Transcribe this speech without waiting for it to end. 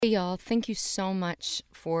Hey y'all, thank you so much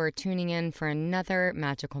for tuning in for another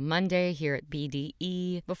Magical Monday here at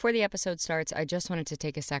BDE. Before the episode starts, I just wanted to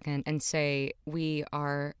take a second and say we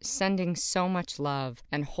are sending so much love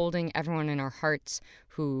and holding everyone in our hearts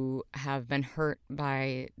who have been hurt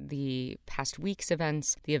by the past week's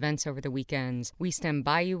events, the events over the weekends. We stand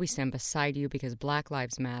by you, we stand beside you because Black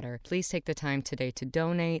Lives Matter. Please take the time today to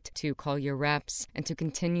donate, to call your reps, and to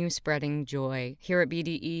continue spreading joy. Here at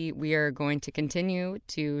BDE, we are going to continue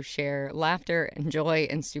to share laughter and joy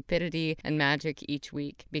and stupidity and magic each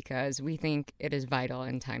week because we think it is vital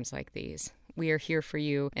in times like these. We are here for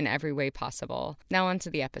you in every way possible. Now on to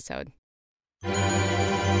the episode.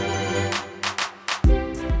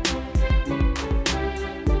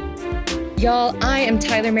 Y'all, I am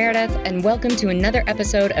Tyler Meredith, and welcome to another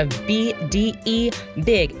episode of BDE,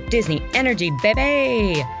 Big Disney Energy,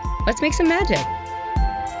 baby! Let's make some magic.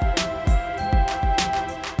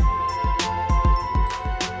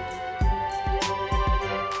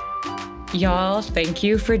 Y'all, thank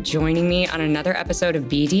you for joining me on another episode of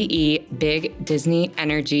BDE, Big Disney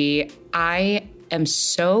Energy. I am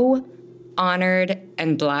so honored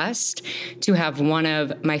and blessed to have one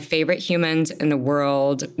of my favorite humans in the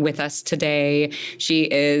world with us today. She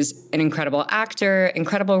is an incredible actor,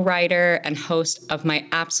 incredible writer, and host of my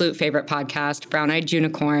absolute favorite podcast, Brown Eyed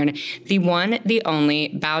Unicorn, the one, the only,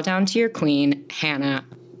 Bow Down to Your Queen, Hannah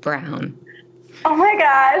Brown. Oh my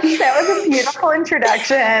gosh, that was a beautiful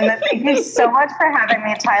introduction. Thank you so much for having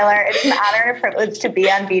me, Tyler. It's an honor and a privilege to be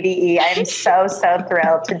on BDE. I am so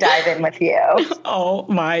thrilled to dive in with you. Oh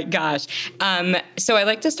my gosh. So I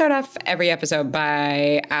like to start off every episode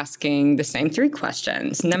by asking the same three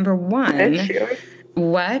questions. Number one,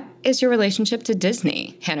 what is your relationship to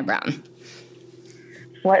Disney, Hannah Brown?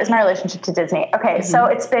 What is my relationship to Disney? Okay, so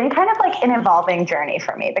it's been kind of like an evolving journey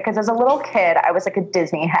for me because as a little kid, I was like a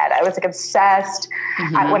Disney head. I was like obsessed.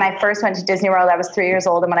 When I first went to Disney World, I was 3 years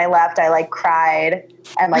old. And when I left, I like cried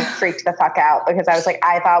and like freaked the fuck out because I was like,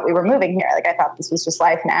 I thought we were moving here. Like I thought this was just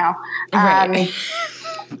life now. Right.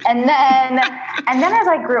 And then as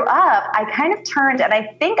I grew up, I kind of turned, and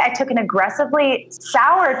I think I took an aggressively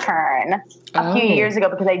sour turn a few years ago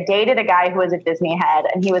because I dated a guy who was a Disney head,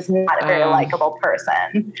 and he was not a very likable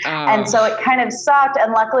person. And so it kind of sucked.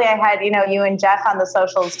 And luckily I had, you and Jeff on the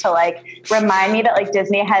socials to like remind me that like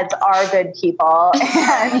Disney heads are good people.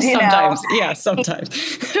 And, sometimes.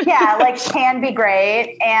 Yeah, like can be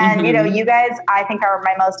great. And, you guys, I think are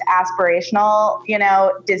my most aspirational,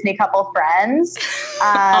 Disney couple friends.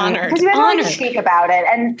 Honored. Because you guys are like chic about it,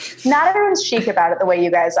 and not everyone's chic about it the way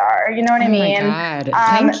you guys are. You know what I mean? Oh my God.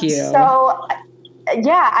 Thank you. So,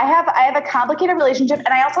 yeah, I have a complicated relationship, and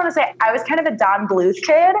I also want to say I was kind of a Don Bluth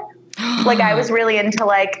kid. Like I was really into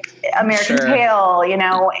like American Tail,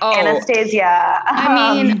 Anastasia.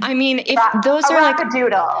 I mean, if those are like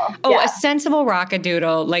rockadoodle. A sensible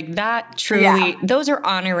rockadoodle, like that truly, those are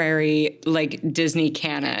honorary like Disney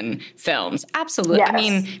canon films. Absolutely. Yes. I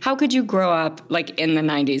mean, how could you grow up like in the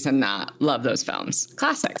 90s and not love those films?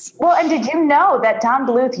 Classics. Well, and did you know that Don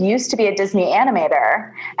Bluth used to be a Disney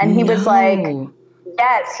animator, and he was like,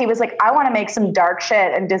 yes, he was like, I want to make some dark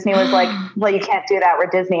shit. And Disney was like, well, you can't do that. We're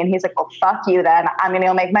Disney. And he's like, well, fuck you then. I'm going to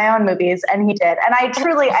go make my own movies. And he did. And I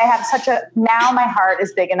have now my heart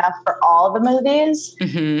is big enough for all the movies.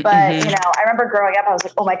 But, I remember growing up, I was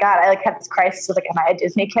like, oh my God, I like had this crisis of like, am I a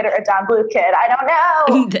Disney kid or a Don Bluth kid? I don't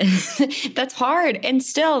know. That's hard. And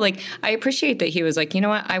still, like, I appreciate that he was like, you know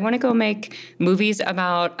what? I want to go make movies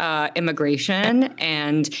about immigration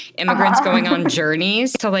and immigrants going on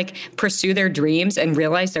journeys to like pursue their dreams and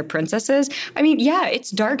realize they're princesses. I mean, yeah,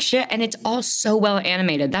 it's dark shit and it's all so well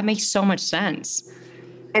animated. That makes so much sense.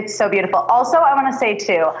 It's so beautiful. Also, I want to say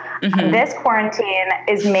too, this quarantine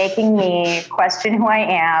is making me question who I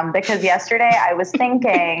am because yesterday I was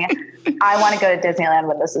thinking I want to go to Disneyland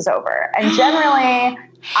when this is over. And generally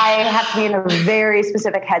I have to be in a very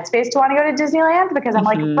specific headspace to want to go to Disneyland because I'm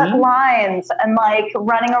like, but lines and like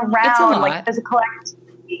running around, like physical activity.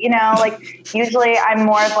 Like usually I'm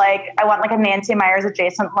more of like, I want like a Nancy Meyers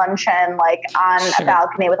adjacent luncheon, like on a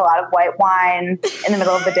balcony with a lot of white wine in the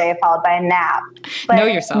middle of the day, followed by a nap. But know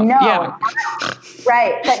yourself.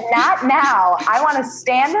 Right. But not now. I want to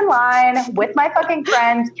stand in line with my fucking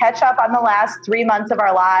friends, catch up on the last 3 months of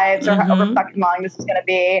our lives or however fucking long this is going to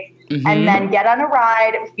be. And then get on a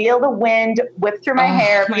ride, feel the wind whip through my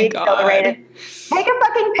hair, be exhilarated. Take a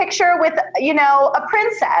fucking picture with, a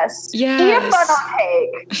princess. Yes. Eat a funnel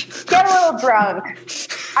cake. Get a little drunk.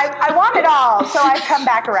 I want it all. So I've come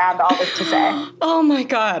back around, all this to say. Oh my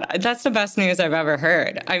God. That's the best news I've ever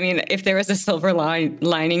heard. I mean, if there was a silver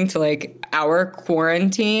lining to like our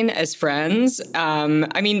quarantine as friends,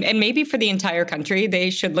 I mean, and maybe for the entire country, they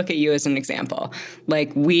should look at you as an example.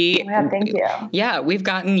 Like thank you. Yeah, we've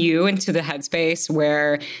gotten you into the headspace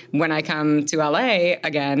where when I come to LA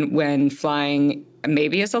again, when flying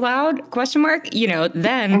maybe is allowed,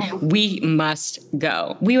 then we must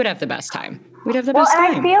go. We would have the best time. We'd have the best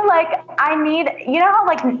time. I feel like I need, how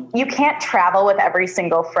like you can't travel with every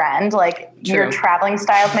single friend. Like your traveling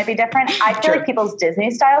styles might be different. I feel like people's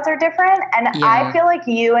Disney styles are different. And I feel like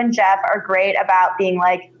you and Jeff are great about being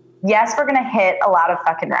like, yes, we're going to hit a lot of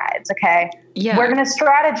fucking rides. Okay. Yeah. We're going to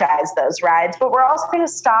strategize those rides, but we're also going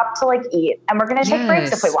to stop to like eat, and we're going to take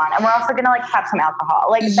breaks if we want. And we're also going to like have some alcohol.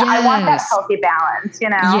 Like I want that healthy balance,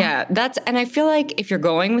 Yeah. And I feel like if you're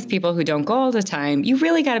going with people who don't go all the time, you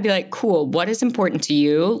really got to be like, cool, what is important to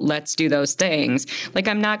you? Let's do those things. Like,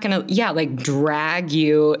 I'm not going to, like drag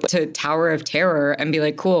you to Tower of Terror and be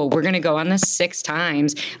like, cool, we're going to go on this 6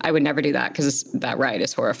 times. I would never do that because that ride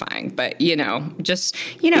is horrifying. But, you got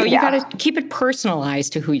to keep it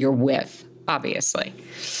personalized to who you're with. Obviously.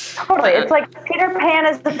 Totally. It's like Peter Pan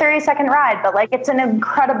is the 30-second ride, but like it's an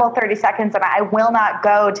incredible 30 seconds, and I will not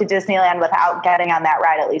go to Disneyland without getting on that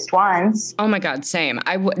ride at least once. Oh my God, same.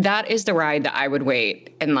 That is the ride that I would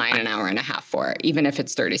wait in line an hour and a half for, even if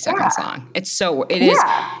it's 30 seconds long. It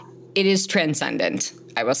is transcendent,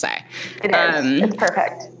 I will say. It is. It's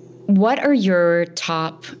perfect. What are your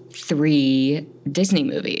top 3 Disney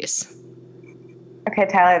movies? Okay,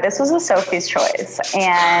 Tyler, this was a Sophie's choice.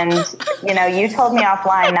 And, you told me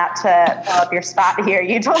offline not to fill up your spot here.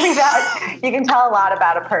 You told me that you can tell a lot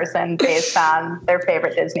about a person based on their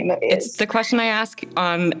favorite Disney movies. It's the question I ask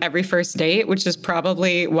on every first date, which is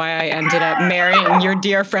probably why I ended up marrying your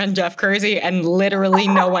dear friend Jeff Kersey and literally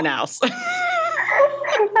no one else.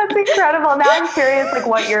 That's incredible. Now I'm curious, like,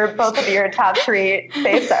 what both of your top 3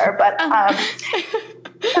 faves are. But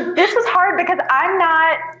this was hard because I'm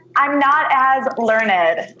not as learned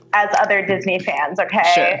as other Disney fans,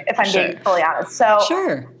 okay? If I'm being fully honest. So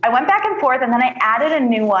I went back and forth, and then I added a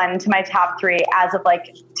new one to my top 3 as of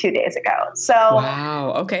like 2 days ago. So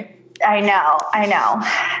wow, okay. I know.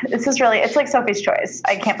 This is really, it's like Sophie's choice.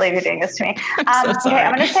 I can't believe you're doing this to me. I'm so okay,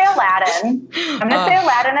 I'm going to say Aladdin. I'm going to say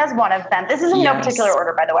Aladdin as one of them. This is in no particular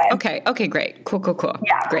order, by the way. Okay, great. Cool.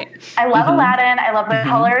 Yeah. Great. I love Aladdin. I love the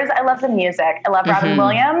colors. I love the music. I love Robin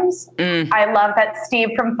Williams. I love that Steve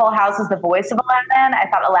from Full House is the voice of Aladdin. I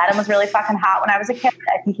thought Aladdin was really fucking hot when I was a kid.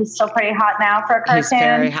 I think he's still pretty hot now for a cartoon. He's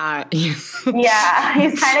very hot. Yeah,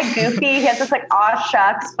 he's kind of goofy. He has this like aw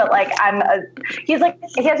shucks, but like he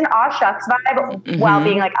has an aw shucks vibe while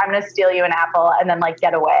being like, I'm going to steal you an apple and then like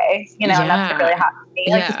get away, and that's like really hot to me.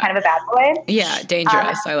 Like he's kind of a bad boy. Yeah,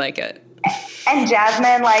 dangerous. I like it. And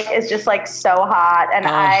Jasmine like is just like so hot, and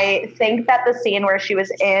I think that the scene where she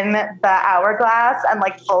was in the hourglass and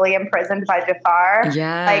like fully imprisoned by Jafar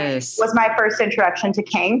was my first introduction to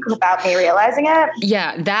kink without me realizing it.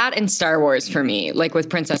 Yeah, that and Star Wars for me, like with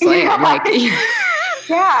Princess Leia. Like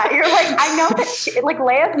yeah, you're like, I know that like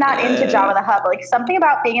Leia's not into Jabba the Hutt, but like something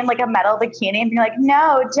about being in like a metal bikini and being like,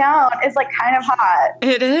 no, don't, is like kind of hot.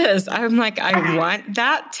 It is. I'm like, I want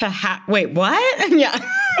that to wait, what? Yeah.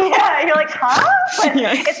 Yeah, you're like, huh? But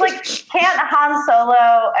it's like, can't Han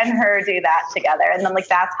Solo and her do that together? And then like,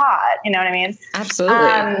 that's hot. You know what I mean? Absolutely.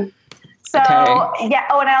 Yeah.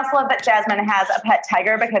 Oh, and I also love that Jasmine has a pet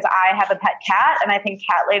tiger because I have a pet cat, and I think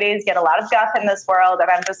cat ladies get a lot of guff in this world. And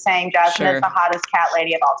I'm just saying Jasmine is the hottest cat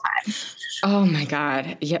lady of all time. Oh my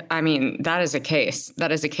God. Yeah. I mean, that is a case.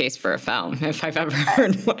 That is a case for a film if I've ever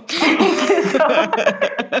heard one.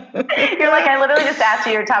 You're like, I literally just asked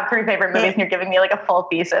you your top 3 favorite movies and you're giving me like a full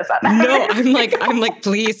thesis on that. No, I'm like,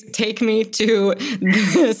 please take me to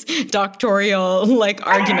this doctoral like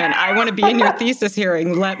argument. I want to be in your thesis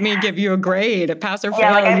hearing. Let me give you a grade, pass or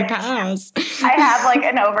fail. You pass. I have like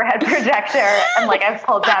an overhead projector, and like I've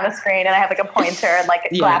pulled down a screen, and I have like a pointer and like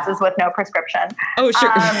glasses with no prescription. Oh,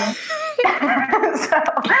 sure.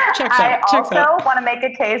 I also want to make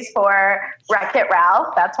a case for Wreck-It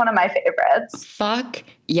Ralph. That's one of my favorites. Fuck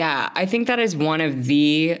yeah. I think that is one of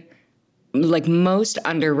the like most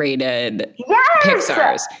underrated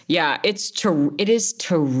Pixar's. Yeah, it is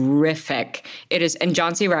terrific. It is, and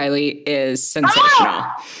John C. Reilly is sensational.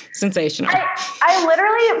 Sensational. I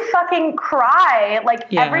literally fucking cry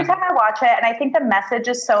like every time I watch it, and I think the message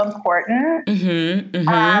is so important.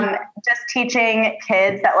 Just teaching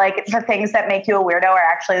kids that like the things that make you a weirdo are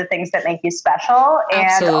actually the things that make you special.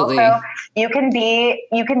 Absolutely. And also you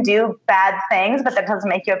can do bad things, but that doesn't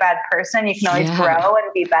make you a bad person. You can always grow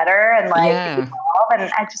and be better. And like like Yeah. evolve.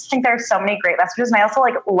 And I just think there's so many great messages. And I also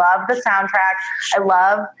like love the soundtrack.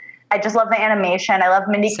 I just love the animation. I love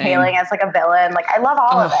Mindy Kaling as like a villain. Like I love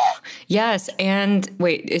all of it. Yes. And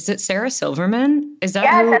wait, is it Sarah Silverman? Is that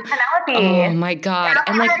Yes, who? that's Penelope. Oh my God.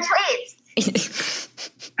 And like,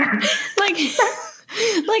 like,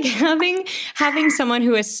 like having someone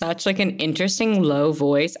who has such like an interesting low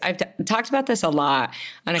voice. I've talked about this a lot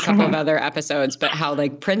on a couple of other episodes, but how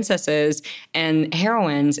like princesses and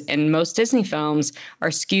heroines in most Disney films are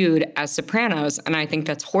skewed as sopranos. And I think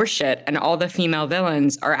that's horseshit. And all the female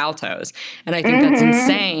villains are altos. And I think that's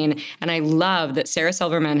insane. And I love that Sarah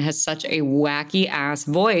Silverman has such a wacky ass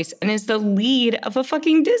voice and is the lead of a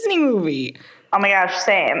fucking Disney movie. Oh my gosh,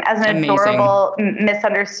 same. As an adorable,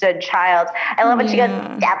 misunderstood child. I love when she goes,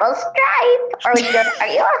 double stripe. Or when she goes, are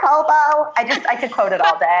you a hobo? I could quote it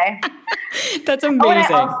all day. That's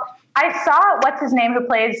amazing. I saw, what's his name, who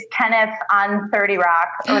plays Kenneth on 30 Rock,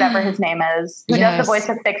 or whatever his name is, who does the voice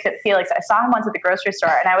of Fix-It Felix. I saw him once at the grocery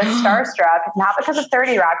store, and I was starstruck, not because of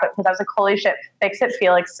 30 Rock, but because I was like, holy shit, Fix-It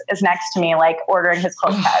Felix is next to me, like, ordering his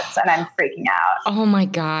cold cuts, and I'm freaking out. Oh, my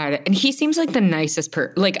God. And he seems like the nicest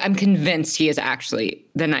like, I'm convinced he is actually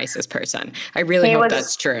the nicest person. I really hope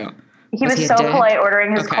that's true. He was so polite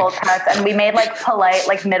ordering his cold cuts, and we made like polite,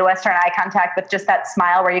 like Midwestern eye contact with just that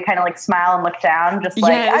smile where you kind of like smile and look down, just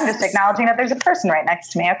like I'm just acknowledging that there's a person right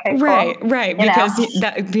next to me. Okay, cool. Right.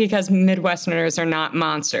 Because Midwesterners are not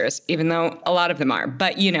monsters, even though a lot of them are.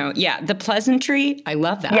 But the pleasantry, I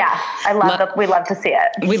love that. Yeah, I love that. We love to see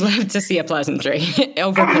it. We love to see a pleasantry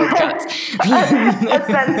over cold cuts. A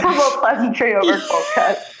sensible pleasantry over cold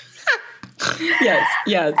cuts.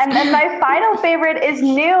 Yes. And then my final favorite is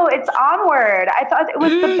new. It's Onward. I thought it was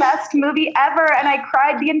the best movie ever, and I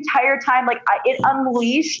cried the entire time. Like it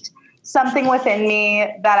unleashed something within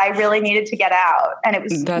me that I really needed to get out, and it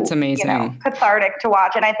was amazing, cathartic to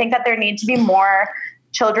watch. And I think that there need to be more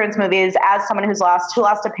children's movies. As someone who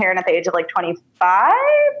lost a parent at the age of like 25,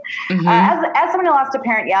 as someone who lost a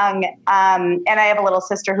parent young, and I have a little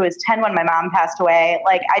sister who was 10 when my mom passed away.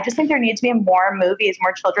 Like, I just think there need to be more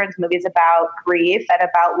children's movies about grief and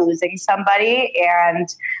about losing somebody, and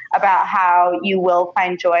about how you will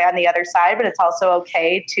find joy on the other side, but it's also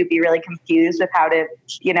okay to be really confused with how to,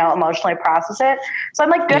 emotionally process it. So I'm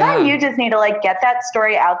like, good on you, Disney, to like get that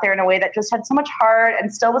story out there in a way that just had so much heart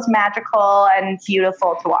and still was magical and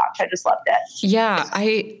beautiful to watch. I just loved it. Yeah,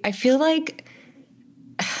 I feel like,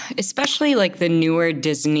 especially like the newer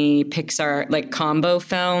Disney Pixar like combo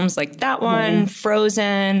films, like that one,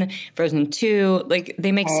 Frozen 2, like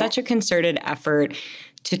they make such a concerted effort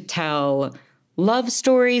to tell love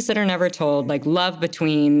stories that are never told, like love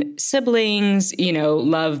between siblings,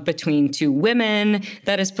 love between two women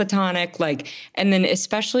that is platonic, like, and then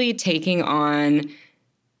especially taking on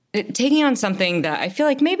something that I feel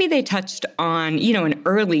like maybe they touched on, in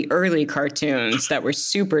early cartoons that were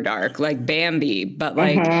super dark, like Bambi, but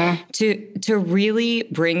like to really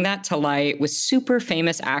bring that to light with super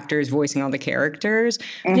famous actors voicing all the characters,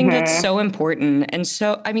 I think that's so important. And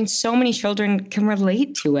so, I mean, so many children can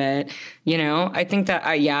relate to it. I think that,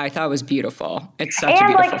 I thought it was beautiful. It's such a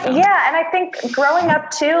beautiful film. Yeah, and I think growing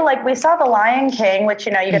up too, like we saw The Lion King, which,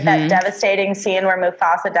 you get that devastating scene where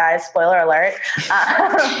Mufasa dies, spoiler alert.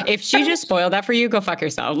 If she just spoiled that for you, go fuck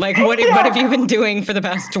yourself. Like, what have you been doing for the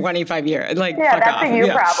past 25 years? Like, fuck that's off. A you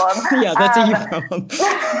problem. Yeah, that's a you problem.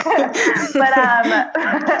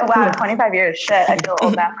 But, wow, 25 years, shit, I feel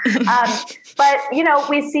old now. But,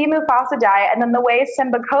 we see Mufasa die, and then the way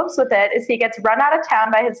Simba copes with it is he gets run out of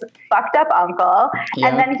town by his fucked up uncle,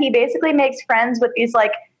 and then he basically makes friends with these,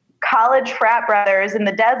 like, college frat brothers in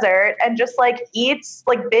the desert and just like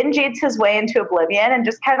binge eats his way into oblivion and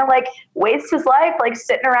just kind of like wastes his life like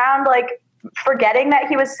sitting around like forgetting that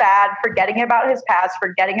he was sad, forgetting about his past,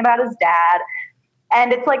 forgetting about his dad.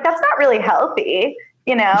 And it's like, that's not really healthy,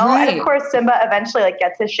 Right. And of course Simba eventually like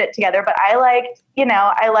gets his shit together, but I liked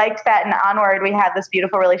that in Onward we had this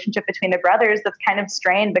beautiful relationship between the brothers that's kind of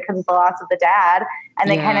strained because of the loss of the dad, and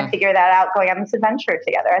they kind of figure that out going on this adventure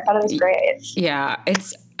together. I thought it was great. Yeah,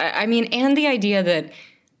 and the idea that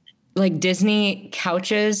like Disney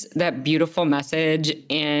couches that beautiful message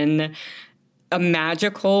in a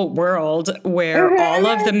magical world where all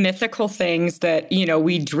of the mythical things that,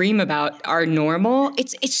 we dream about are normal.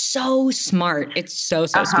 It's so smart. It's so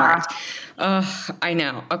smart. I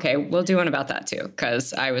know. Okay, we'll do one about that too,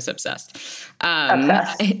 because I was obsessed.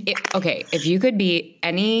 Okay, if you could be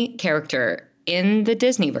any character in the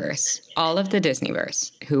Disneyverse, all of the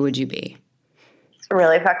Disneyverse, who would you be?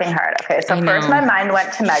 really fucking hard. Okay, so first my mind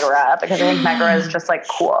went to Megara because I think Megara is just like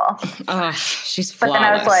cool. She's flawless. But then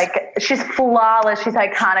I was like, she's flawless. She's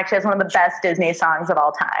iconic. She has one of the best Disney songs of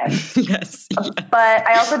all time. Yes. But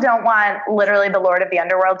I also don't want literally the Lord of the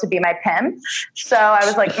Underworld to be my pimp. So I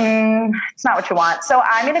was like, it's not what you want. So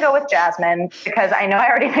I'm going to go with Jasmine because I know I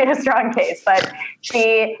already made a strong case, but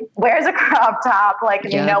she wears a crop top, like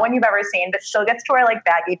no one you've ever seen, but still gets to wear like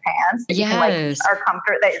baggy pants that you can, like,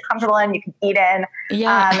 that you're comfortable in, you can eat in.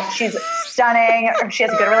 She's stunning. She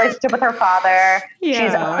has a good relationship with her father.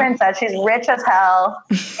 She's a princess. She's rich as hell.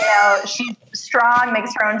 She's strong,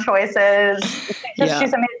 makes her own choices.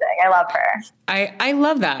 She's amazing. I love her. I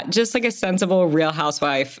love that. Just like a sensible Real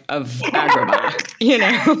Housewife of Agrabah,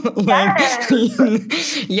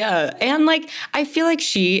 yeah. And like, I feel like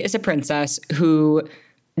she is a princess who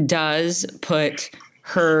does put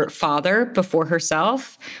her father before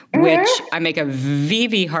herself, which I make a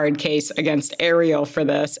VV hard case against Ariel for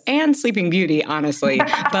this and Sleeping Beauty, honestly.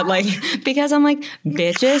 But like, because I'm like,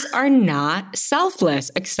 bitches are not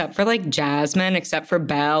selfless, except for like Jasmine, except for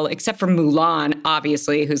Belle, except for Mulan,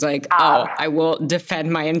 obviously, who's like, I will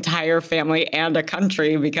defend my entire family and a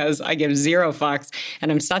country because I give zero fucks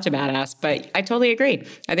and I'm such a badass. But I totally agree.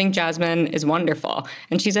 I think Jasmine is wonderful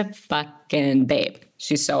and she's a fucking babe.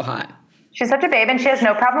 She's so hot. She's such a babe, and she has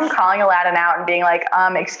no problem calling Aladdin out and being like,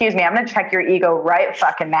 excuse me, I'm going to check your ego right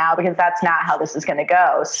fucking now because that's not how this is going to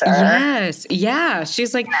go, sir. Yes. Yeah.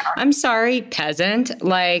 She's like, I'm sorry, peasant.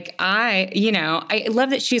 Like, I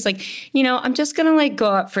love that she's like, I'm just going to like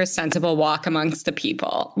go out for a sensible walk amongst the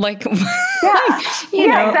people. Like,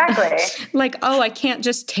 exactly. Like, I can't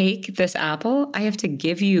just take this apple. I have to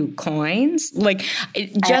give you coins. Like,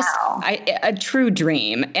 a true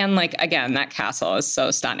dream. And like, again, that castle is so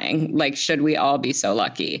stunning. Like, should we all be so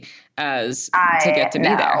lucky as to get to be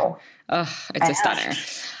there? It's a stunner.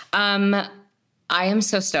 I am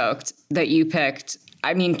so stoked that you picked,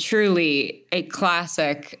 I mean, truly a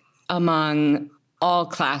classic among all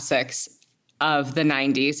classics of the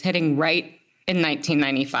 90s, hitting right in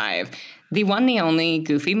 1995. The one, the only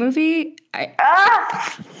Goofy movie.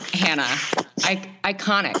 Hannah,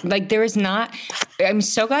 iconic. Like, there is not, I'm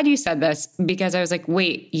so glad you said this because I was like,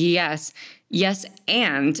 wait, yes,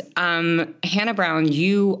 and Hannah Brown,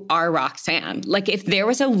 you are Roxanne. Like, if there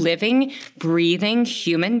was a living, breathing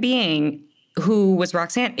human being who was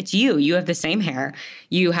Roxanne, it's you. You have the same hair.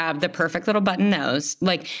 You have the perfect little button nose.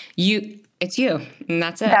 Like, it's you, and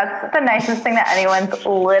that's it. That's the nicest thing that anyone's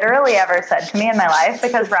literally ever said to me in my life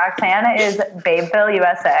because Roxanne is Babeville,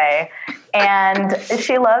 USA, and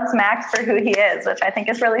she loves Max for who he is, which I think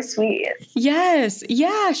is really sweet. Yes.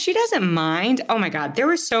 Yeah, she doesn't mind. Oh my God. There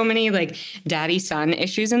were so many like daddy-son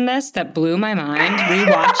issues in this that blew my mind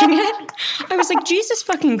rewatching it. I was like, Jesus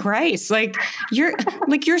fucking Christ. Like,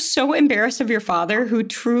 you're so embarrassed of your father who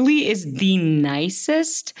truly is the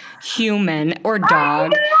nicest human or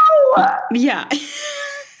dog. Yeah.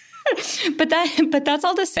 But that's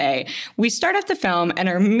all to say. We start off the film and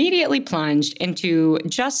are immediately plunged into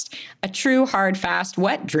just a true, hard, fast,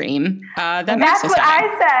 wet dream. That's what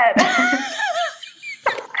I said.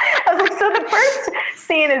 I was like, so the first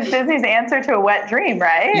scene is Disney's answer to a wet dream,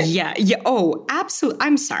 right? Yeah. Oh, absolutely.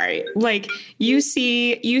 I'm sorry. Like, you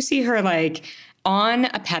see her like on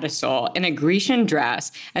a pedestal in a Grecian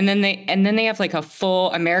dress, and then they have like a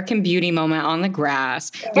full American Beauty moment on the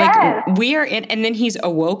grass. Yes. Like, we are in, and then he's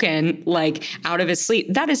awoken like out of his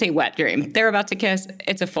sleep. That is a wet dream. They're about to kiss.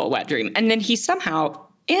 It's a full wet dream. And then he somehow,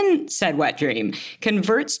 in said wet dream,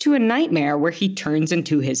 converts to a nightmare where he turns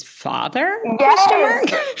into his father?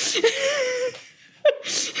 Yes.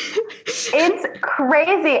 It's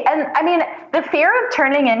crazy. And I mean, the fear of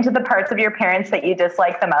turning into the parts of your parents that you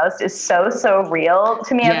dislike the most is so real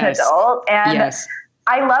to me as an adult. And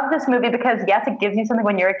I love this movie because, yes, it gives you something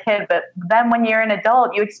when you're a kid, but then when you're an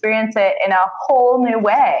adult, you experience it in a whole new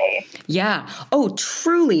way. Yeah. Oh,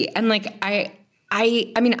 truly. And like,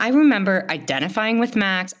 I mean, I remember identifying with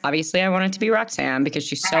Max. Obviously, I wanted to be Roxanne because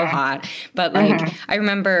she's so hot. But like, I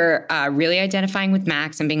remember really identifying with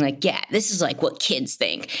Max and being like, yeah, this is like what kids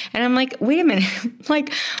think. And I'm like, wait a minute.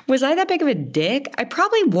 Like, was I that big of a dick? I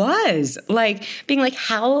probably was. Like, being like,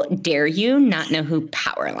 how dare you not know who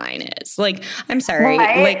Powerline is? Like, I'm sorry.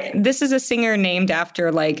 Right? Like, this is a singer named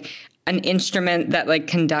after like an instrument that like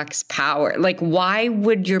conducts power. Like, why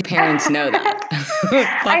would your parents know that?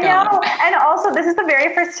 I know. And also, this is the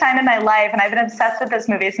very first time in my life, and I've been obsessed with this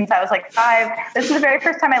movie since I was like 5. This is the very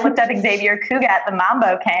first time I looked up Xavier Cugat, the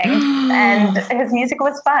Mambo King, and his music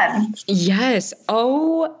was fun. Yes.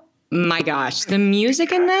 Oh my gosh. The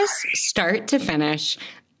music in this, start to finish,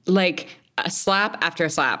 like, a slap after a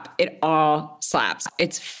slap. It all slaps.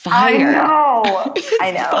 It's fire. I know.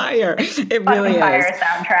 I know. Fire. It really is. Fire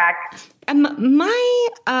soundtrack.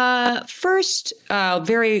 My first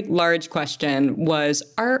very large question was: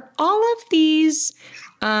 Are all of these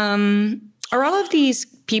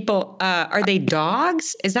people? Are they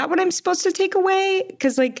dogs? Is that what I'm supposed to take away?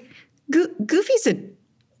 Because like Goofy's a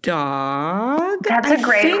dog. That's a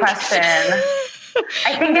great question.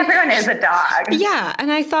 I think everyone is a dog. Yeah,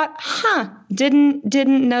 and I thought,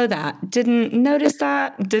 didn't know that. Didn't notice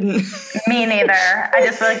that. Didn't. Me neither. I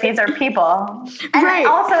just feel like these are people. And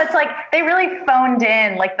also it's like they really phoned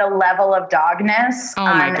in like the level of dogness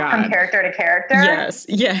from character to character.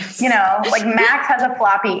 Yes. You know, like Max has a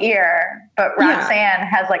floppy ear, but Roxanne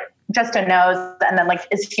has like just a nose and then like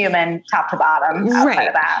is human top to bottom outside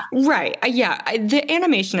of that. Right. The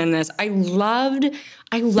animation in this, I loved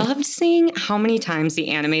seeing how many times the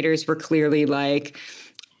animators were clearly like,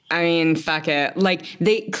 I mean, fuck it. Like,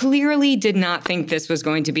 they clearly did not think this was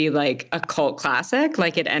going to be like a cult classic,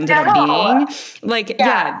 like it ended up being. Like,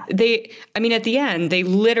 at the end, they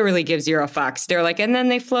literally give zero fucks. They're like, and then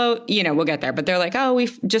they float, we'll get there, but they're like, oh, we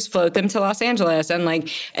just float them to Los Angeles. And like,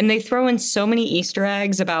 and they throw in so many Easter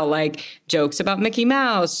eggs about like jokes about Mickey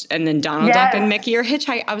Mouse and then Donald Duck and Mickey are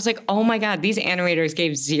hitchhiking. I was like, oh my God, these animators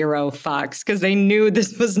gave zero fucks because they knew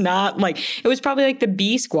this was not like, it was probably like the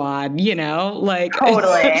B Squad, like.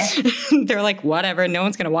 Totally. They're like, whatever, no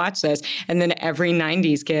one's going to watch this. And then every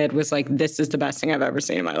 90s kid was like, this is the best thing I've ever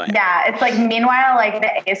seen in my life. Yeah, it's like, meanwhile, like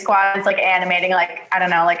the A Squad is like animating like, I don't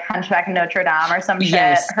know, like Hunchback of Notre Dame or some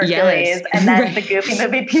shit, Hercules. And then the Goofy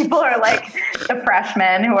movie people are like the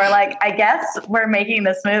freshmen who are like, I guess we're making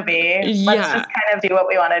this movie. Let's just kind of do what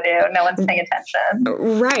we want to do. No one's paying attention.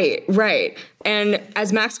 Right. And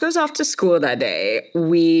as Max goes off to school that day,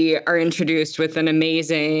 we are introduced with an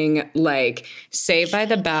amazing, like, Saved by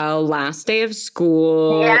the Bell, last day of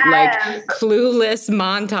school, like, Clueless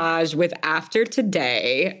montage with After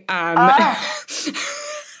Today.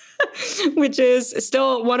 Which is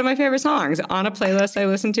still one of my favorite songs on a playlist I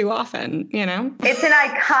listen to often, It's an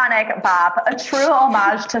iconic bop, a true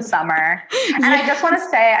homage to summer. And I just want to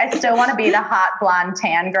say, I still want to be the hot blonde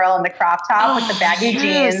tan girl in the crop top with the baggy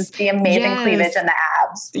jeans, the amazing cleavage and the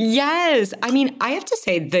abs. Yes. I mean, I have to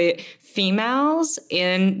say the females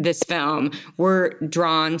in this film were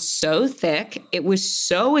drawn so thick. It was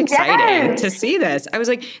so exciting to see this. I was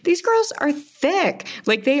like, these girls are thick.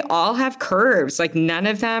 Like, they all have curves. Like, none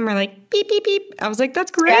of them are like, beep, beep, beep. I was like,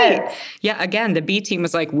 that's great. Yes. Yeah, again, the B team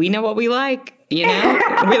was like, we know what we like. We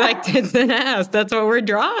like tits and ass. That's what we're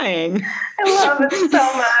drawing. I love it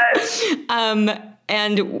so much.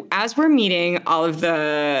 And as we're meeting all of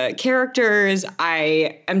the characters,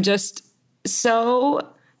 I am just so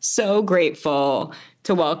grateful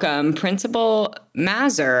to welcome Principal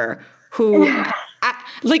Mazur, who,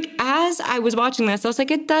 as I was watching this, I was like,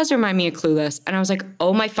 it does remind me of Clueless. And I was like,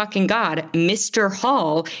 oh my fucking God, Mr.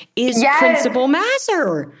 Hall is Principal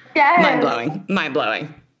Mazur. Yes. Mind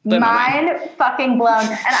blowing. Mind fucking blown.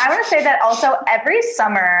 And I want to say that also every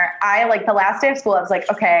summer, I like the last day of school, I was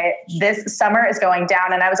like, okay, this summer is going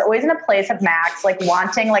down. And I was always in a place of Max, like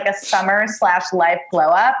wanting like a summer/life glow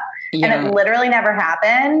up. Yeah. And it literally never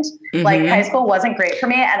happened. Mm-hmm. Like high school wasn't great for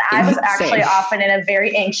me. And I was actually often in a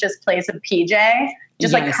very anxious place of PJ,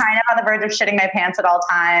 just like kind of on the verge of shitting my pants at all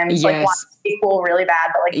times. Like wanting to be cool really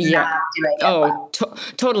bad, but like not doing it. Oh,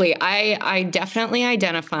 totally. I definitely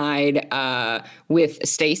identified with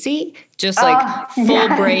Stacy, just like full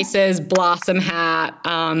braces, blossom hat,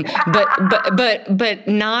 but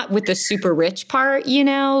not with the super rich part,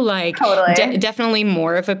 like definitely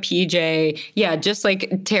more of a PJ. Yeah, just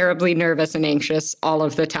like terribly nervous and anxious all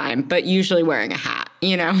of the time, but usually wearing a hat.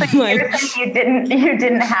 Like you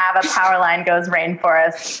didn't have a Powerline Goes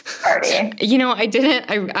Rainforest party. I didn't.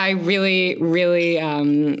 I really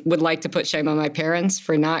would like to put shame on my parents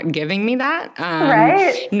for not giving me that.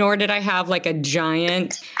 Right. Nor did I have like a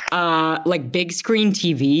giant, like big screen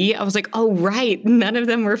TV. I was like, oh right, none of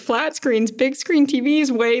them were flat screens. Big screen TVs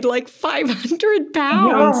weighed like 500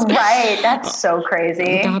 pounds. You're right. That's so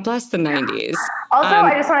crazy. God bless the 90s. Also,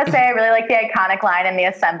 I just want to say I really like the iconic line in the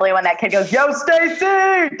assembly when that kid goes, "Yo, Stacy,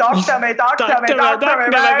 talk to me, baby."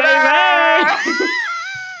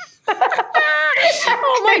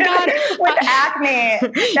 Oh my God. With acne,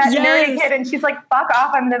 that nerdy kid, and she's like, fuck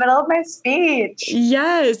off, I'm in the middle of my speech.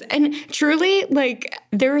 Yes. And truly, like,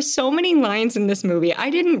 there are so many lines in this movie. I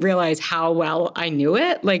didn't realize how well I knew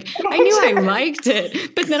it. Like, I knew I liked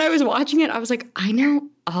it, but then I was watching it, I was like, I know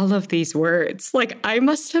all of these words? Like, I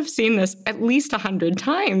must have seen this at least 100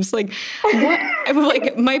 times. Like, what?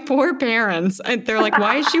 Like, my poor parents, they're like,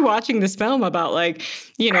 why is she watching this film about, like,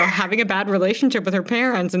 you know, having a bad relationship with her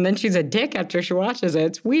parents, and then she's a dick after she watches it?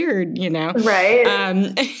 It's weird, you know? Right.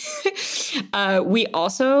 We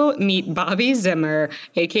also meet Bobby Zimmer,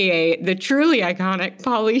 a.k.a. the truly iconic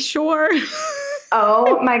Pauly Shore.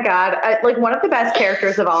 Oh, my God. Like, one of the best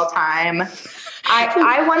characters of all time.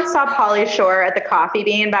 I once saw Pauly Shore at the Coffee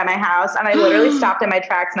Bean by my house, and I literally stopped in my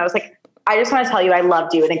tracks, and I was like, I just want to tell you I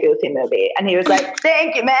loved you in a Goofy movie. And he was like,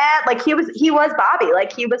 thank you, man. Like, he was Bobby.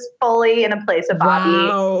 Like, he was fully in a place of Bobby.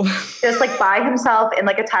 Wow. Just like by himself in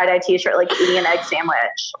like a tie-dye t-shirt, like eating an egg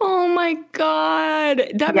sandwich. Oh my God.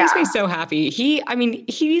 That makes me so happy.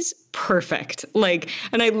 He's perfect. Like,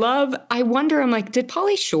 and I wonder, I'm like, did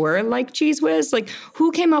Pauly Shore like Cheese Whiz? Like,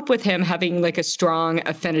 who came up with him having like a strong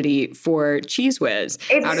affinity for Cheese Whiz?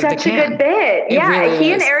 It's such a good bit. It really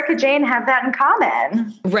he is. and Erika Jayne have that in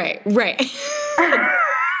common. Right.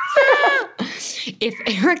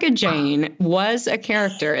 If Erika Jayne was a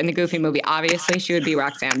character in the Goofy movie, obviously she would be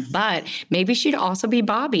Roxanne, but maybe she'd also be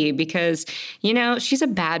Bobby because, you know, she's a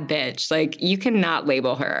bad bitch. Like, you cannot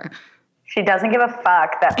label her. She doesn't give a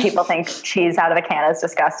fuck that people think cheese out of a can is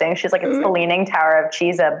disgusting. She's like, it's the Leaning Tower of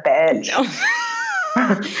Cheese, a bitch. No.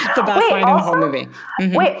 The best line in the whole movie.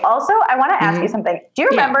 Mm-hmm. Wait, also, I want to ask you something. Do you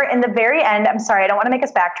remember in the very end, I'm sorry, I don't want to make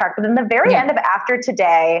us backtrack, but in the very end of After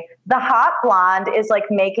Today, the hot blonde is like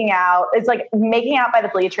making out by the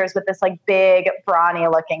bleachers with this like big, brawny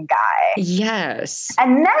looking guy. Yes.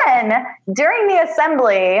 And then during the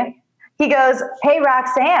assembly, he goes, hey,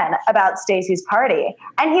 Roxanne, about Stacey's party.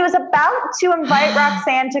 And he was about to invite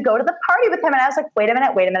Roxanne to go to the party with him. And I was like, wait a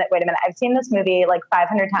minute. I've seen this movie like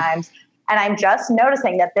 500 times. And I'm just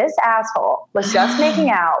noticing that this asshole was just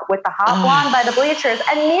making out with the hot blonde by the bleachers.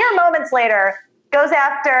 And mere moments later goes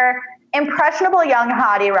after impressionable young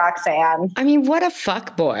hottie Roxanne. I mean, what a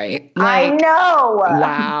fuckboy. I know.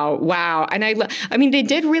 Wow. And I mean, they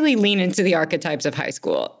did really lean into the archetypes of high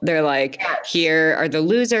school. They're like, here are the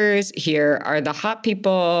losers, here are the hot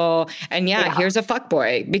people, and here's a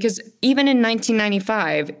fuckboy. Because even in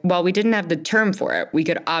 1995, while we didn't have the term for it, we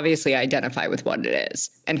could obviously identify with what it is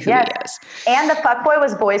and who he is. And the fuckboy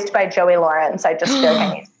was voiced by Joey Lawrence. I just feel like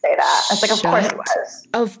I need to say that. It's like, of course it was.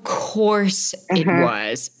 Of course it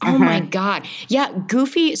was. Oh my God. Yeah,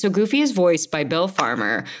 Goofy. So Goofy is voiced by Bill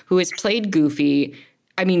Farmer, who has played Goofy,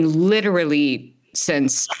 I mean, literally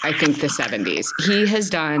since, I think, the 70s. He has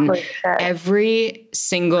done every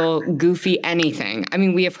single Goofy anything. I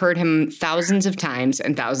mean, we have heard him thousands of times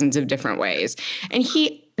in thousands of different ways. And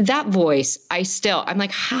that voice, I'm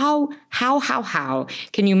like, how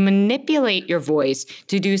can you manipulate your voice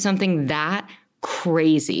to do something that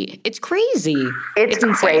crazy? It's crazy. It's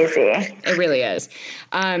crazy. It really is.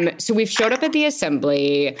 So we've showed up at the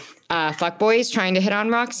assembly. Fuckboy is trying to hit on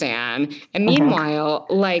Roxanne. And meanwhile,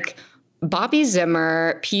 like, Bobby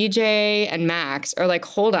Zimmer, PJ, and Max are like,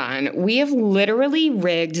 hold on, we have literally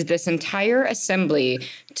rigged this entire assembly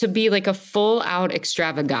to be like a full-out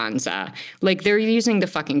extravaganza. Like, they're using the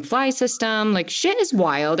fucking fly system. Like, shit is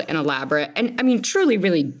wild and elaborate. And, I mean, truly,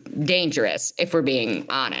 really dangerous, if we're being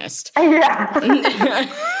honest. Yeah.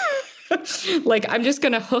 Like, I'm just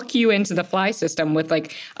going to hook you into the fly system with,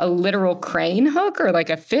 like, a literal crane hook or, like,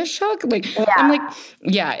 a fish hook. Like, I'm like,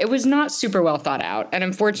 it was not super well thought out. And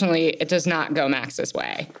unfortunately, it does not go Max's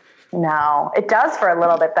way. No, it does for a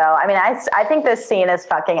little bit though. I mean, I think this scene is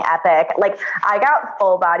fucking epic. Like, I got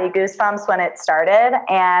full body goosebumps when it started,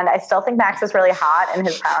 and I still think Max is really hot in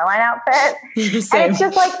his Powerline outfit. And it's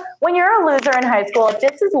just like, when you're a loser in high school,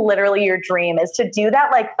 this is literally your dream, is to do that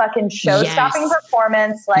like fucking show-stopping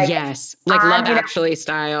performance. Like, like Love Actually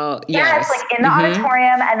style. Yes, like in the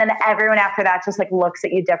auditorium, and then everyone after that just like looks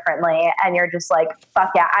at you differently, and you're just like,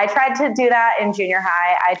 fuck yeah. I tried to do that in junior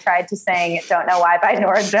high. I tried to sing Don't Know Why by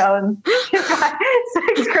Norah Jones.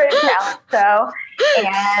 Sixth grade talent show,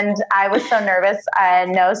 and I was so nervous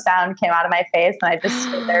and no sound came out of my face, and I just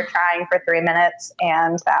stood there trying for 3 minutes,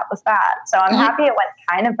 and that was that. So I'm happy it went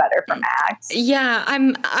kind of better for Max. Yeah,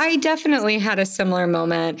 I definitely had a similar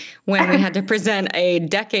moment when we had to present a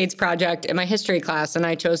decades project in my history class, and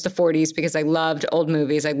I chose the 40s because I loved old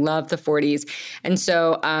movies. I loved the 40s. And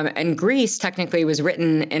so, and Grease technically was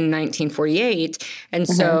written in 1948. And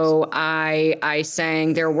so I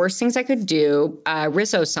sang There Are Worse Things I Could Do,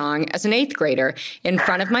 Rizzo song, as an 8th grader in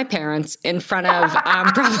front of my parents, in front of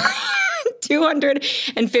probably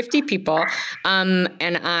 250 people. And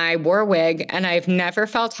I wore a wig, and I've never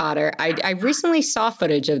felt hotter. I recently saw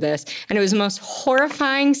footage of this, and it was the most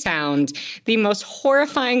horrifying sound, the most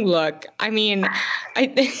horrifying look. I mean,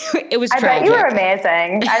 It was tragic. I bet you were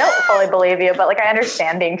amazing. I don't fully believe you, but like I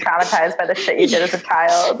understand being traumatized by the shit you did as a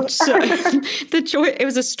child. So, it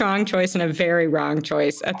was a strong choice and a very wrong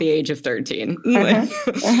choice at the age of 13.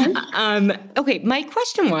 Okay, my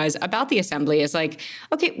question was about the assembly is like,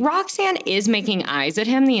 okay, Roxanne is making eyes at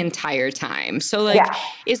him the entire time. So like,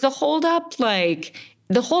 is the holdup like,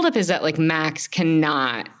 the holdup is that like Max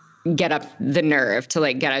cannot get up the nerve to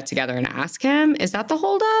like get it together and ask him? Is that the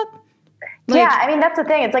holdup? Like, yeah, I mean, that's the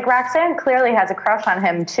thing. It's like Roxanne clearly has a crush on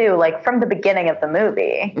him too, like from the beginning of the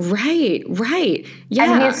movie. Right.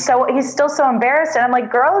 Yeah. And he's still so embarrassed. And I'm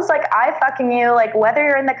like, girl, is like, I fucking you, like whether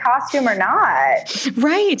you're in the costume or not.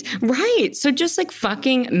 Right. So just like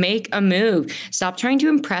fucking make a move. Stop trying to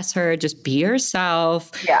impress her. Just be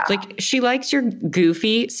yourself. Yeah. Like she likes your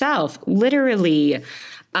goofy self, literally.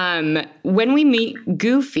 When we meet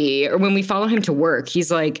Goofy or when we follow him to work,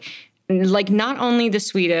 he's like not only the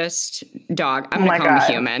sweetest dog, I'm going to call him a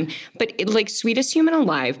human, but like sweetest human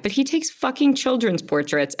alive, but he takes fucking children's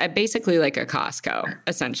portraits at basically like a Costco,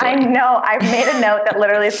 essentially. I know. I've made a note that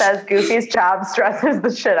literally says Goofy's job stresses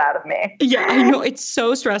the shit out of me. Yeah, I know. It's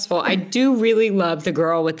so stressful. I do really love the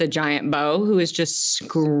girl with the giant bow who is just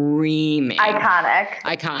screaming.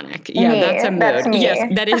 Iconic. Yeah, that's a mood. That's me.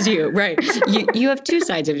 Yes, that is you. Right. You have two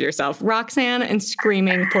sides of yourself, Roxanne and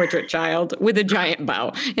screaming portrait child with a giant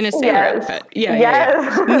bow in a sailor outfit.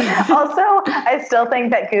 Yeah. Also, I still think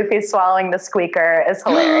that Goofy swallowing the squeaker is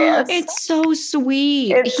hilarious. It's so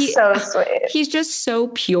sweet. It's so sweet. He's just so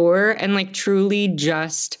pure and like truly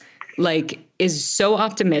just like is so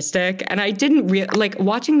optimistic. And I didn't like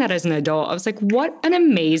watching that as an adult. I was like, what an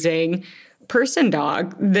amazing person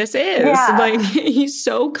dog this is. Yeah. Like he's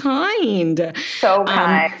so kind. So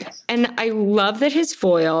kind. And I love that his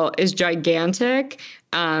foil is gigantic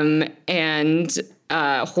and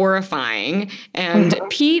horrifying. And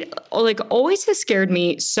Pete like always has scared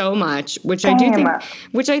me so much, which I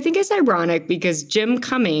think is ironic because Jim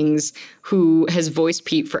Cummings, who has voiced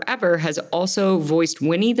Pete forever, has also voiced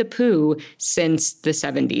Winnie the Pooh since the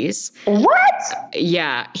 70s. What?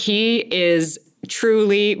 Yeah, he is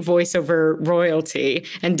truly voiceover royalty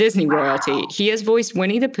and Disney royalty. He has voiced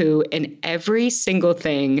Winnie the Pooh in every single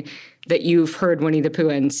thing that you've heard Winnie the Pooh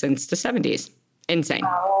in since the 70s. Insane.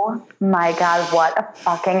 Oh my God, what a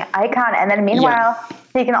fucking icon. And then meanwhile,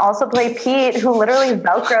 he can also play Pete, who literally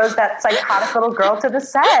Velcros that psychotic little girl to the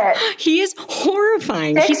set. He is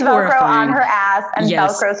horrifying. He's Velcro horrifying. On her ass and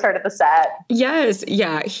Velcros her to the set. Yes.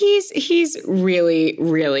 Yeah. He's really,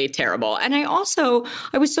 really terrible. And I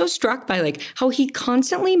was so struck by like how he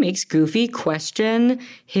constantly makes Goofy question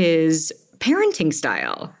his parenting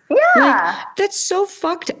style. Yeah. Like, that's so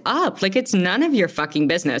fucked up. Like, it's none of your fucking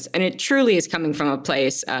business. And it truly is coming from a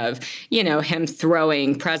place of, you know, him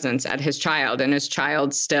throwing presents at his child and his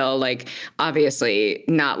child still, like, obviously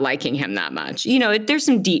not liking him that much. You know, there's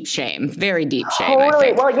some deep shame, very deep shame, I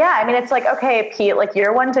think. Well, yeah. I mean, it's like, okay, Pete, like,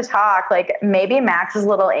 you're one to talk. Like, maybe Max is a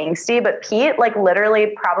little angsty, but Pete, like,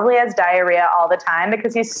 literally probably has diarrhea all the time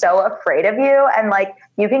because he's so afraid of you. And, like,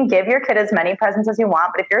 you can give your kid as many presents as you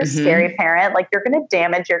want, but if you're a scary parent, like, you're going to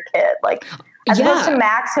damage your kid. Like, as opposed to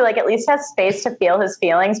Max, who, like, at least has space to feel his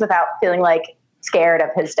feelings without feeling, like, scared of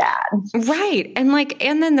his dad. Right. And, like,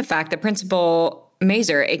 and then the fact that Principal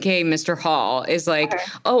Mazur, aka Mr. Hall, is like,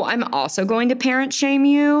 oh, I'm also going to parent shame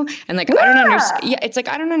you. And like, I don't understand. Yeah, it's like,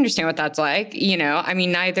 I don't understand what that's like. You know, I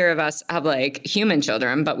mean, neither of us have like human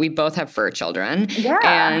children, but we both have fur children. Yeah.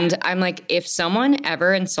 And I'm like, if someone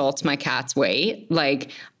ever insults my cat's weight,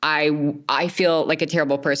 like I feel like a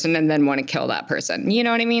terrible person and then want to kill that person. You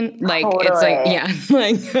know what I mean? Like, It's like, yeah.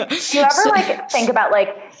 Like, do you ever like think about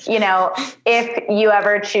like, you know, if you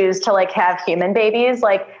ever choose to like have human babies,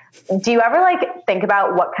 like, do you ever like think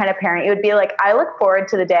about what kind of parent you would be? Like, I look forward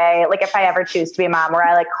to the day, like if I ever choose to be a mom, where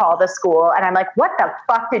I like call the school and I'm like, what the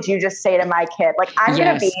fuck did you just say to my kid? Like, I'm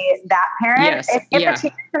going to be that parent. If the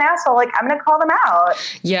teacher's an asshole, like I'm going to call them out.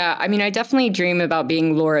 Yeah. I mean, I definitely dream about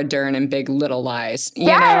being Laura Dern in Big Little Lies. You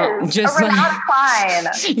know, just like, fine.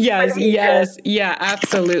 Yes. Yeah,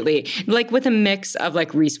 absolutely. Like with a mix of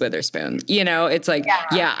like Reese Witherspoon, you know, it's like,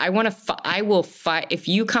 I will fight. If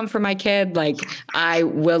you come for my kid, like I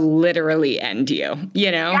will literally end you, you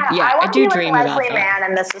know? I do dream about Leslie that. Mann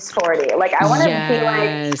and This Is 40. Like, I want to be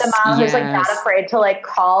like the mom who's like not afraid to like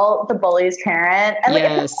call the bully's parent. And like,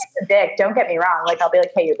 if it's a dick, don't get me wrong. Like, I'll be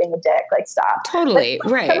like, hey, you're being a dick. Like, stop. Totally.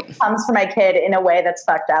 But right. If comes for my kid in a way that's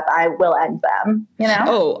fucked up, I will end them, you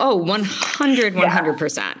know?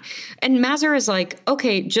 100%. And Mazur is like,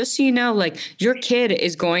 okay, just so you know, like your kid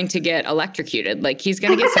is going to get electrocuted. Like he's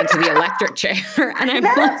going to get sent to the electric chair. And I'm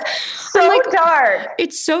like, so dark.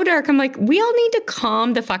 It's so dark. I'm like, we all need to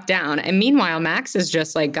calm the fuck down. And meanwhile, Max has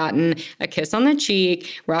just like gotten a kiss on the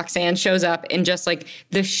cheek. Roxanne shows up in just like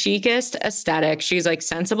the chicest aesthetic. She's like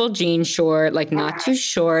sensible jean short, like not too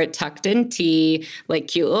short, tucked in tee, like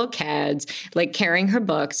cute little kids, like carrying her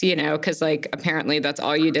books, you know, because like apparently that's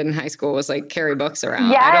all you did in high school was like carry books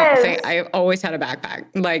around. Yes. I always had a backpack.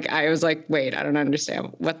 Like I was like, wait, I don't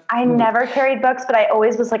understand what. I never carried books, but I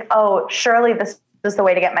always was like, oh, surely this is the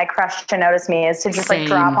way to get my crush to notice me, is to just like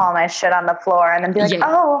drop all my shit on the floor and then be like, and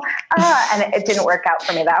it didn't work out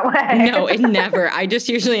for me that way. No, it never. I just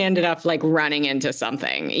usually ended up like running into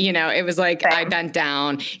something, you know, it was like I bent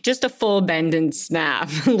down, just a full bend and snap,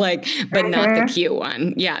 like, but not the cute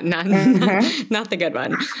one. Yeah. Not the good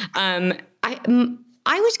one. I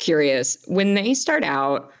was curious when they start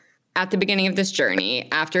out at the beginning of this journey,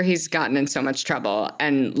 after he's gotten in so much trouble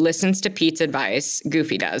and listens to Pete's advice,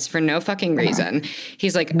 Goofy does, for no fucking reason.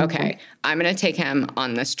 He's like, okay, I'm going to take him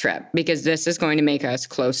on this trip because this is going to make us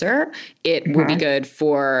closer. It will be good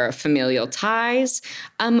for familial ties.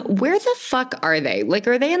 Where the fuck are they? Like,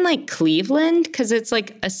 are they in like Cleveland? Because it's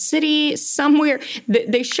like a city somewhere.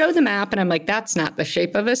 They show the map and I'm like, that's not the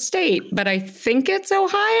shape of a state, but I think it's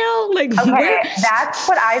Ohio. Like, okay, that's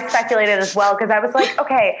what I speculated as well. Because I was like,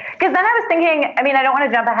 okay. Because then I was thinking, I mean, I don't want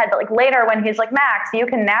to jump ahead, but like later when he's like, Max, you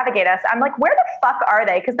can navigate us. I'm like, where the fuck are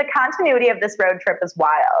they? Because the continuity of this road trip is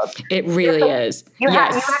wild. It really is. You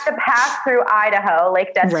have to pass through Idaho,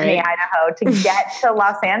 Lake Destiny, Idaho, to get to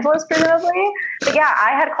Los Angeles, presumably. But yeah,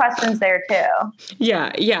 I had questions there too.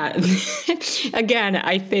 Yeah. Again,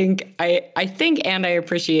 I think and I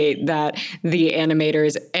appreciate that the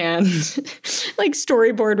animators and like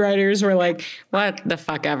storyboard writers were like, what the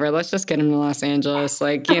fuck ever? Let's just get him to Los Angeles.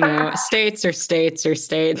 Like, you know, states are states are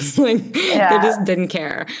states. Like they just didn't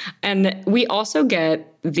care. And we also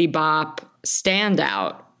get the bop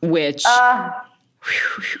standout, which I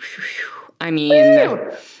mean,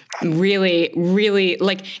 really, really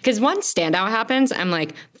like, because once standout happens, I'm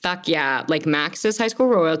like, fuck yeah, like Max is high school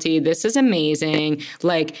royalty. This is amazing.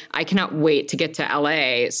 Like, I cannot wait to get to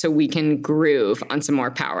LA so we can groove on some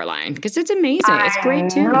more Powerline because it's amazing. It's great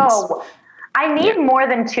tunes. I need more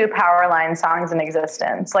than 2 Powerline songs in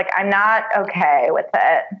existence. Like, I'm not okay with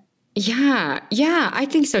it. Yeah, I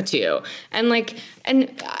think so too. And like, the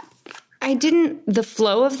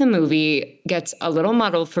flow of the movie gets a little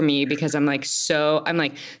muddled for me because I'm so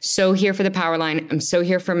here for the Powerline. I'm so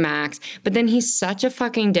here for Max. But then he's such a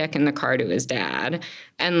fucking dick in the car to his dad.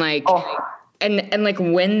 And like, and like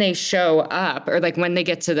when they show up or like when they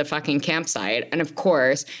get to the fucking campsite, and of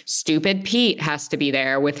course, stupid Pete has to be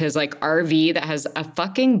there with his like RV that has a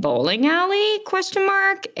fucking bowling alley ?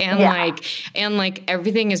 And like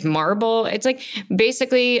everything is marble. It's like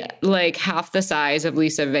basically like half the size of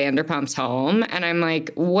Lisa Vanderpump's home. And I'm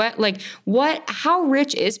like, what, how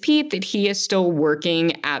rich is Pete that he is still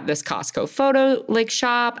working at this Costco photo like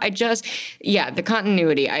shop? The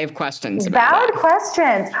continuity, I have questions about. Valid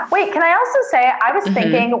questions. Wait, can I also say, I was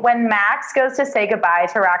thinking when Max goes to say goodbye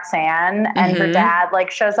to Roxanne and her dad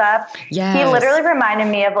like shows up, he literally reminded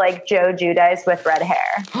me of like Joe Giudice with red hair.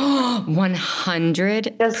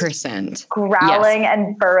 100%. Growling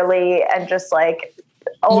and burly and just like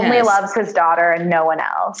only loves his daughter and no one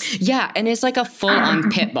else. Yeah, and it's like a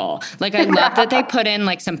full-on pit bull. Like, I love that they put in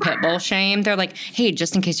like some pit bull shame. They're like, hey,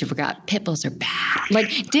 just in case you forgot, pit bulls are bad.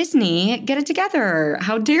 Like, Disney, get it together.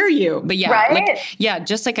 How dare you? But yeah,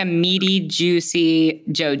 just like a meaty, juicy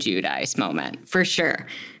Joe Giudice moment. For sure.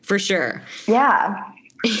 Yeah.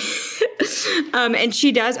 And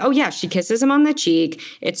she does. Oh yeah, she kisses him on the cheek.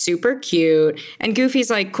 It's super cute. And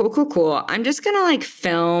Goofy's like, cool. I'm just going to like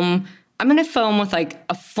film with like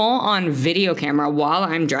a full-on video camera while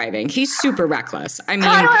I'm driving. He's super reckless. I mean,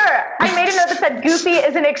 Tyler, I made a note that said Goofy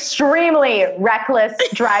is an extremely reckless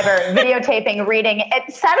driver, videotaping, reading,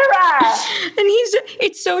 etc. And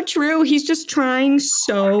it's so true. He's just trying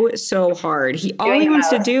so hard. All he wants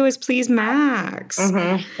to do is please Max.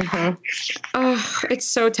 Oh, it's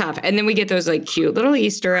so tough. And then we get those like cute little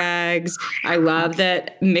Easter eggs. I love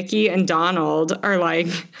that Mickey and Donald are like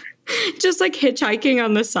just like hitchhiking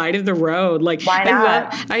on the side of the road. Like, why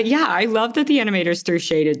not? I love that the animators threw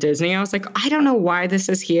shade at Disney. I was like, I don't know why this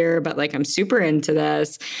is here, but like, I'm super into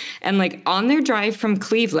this. And like on their drive from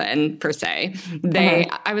Cleveland per se,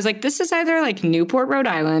 I was like, this is either like Newport, Rhode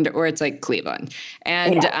Island, or it's like Cleveland.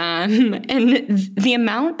 And, and the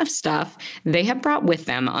amount of stuff they have brought with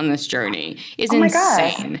them on this journey is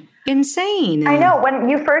insane. insane. I know. When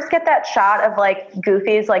you first get that shot of like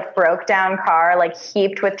Goofy's like broke down car, like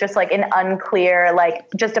heaped with just like an unclear, like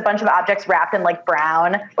just a bunch of objects wrapped in like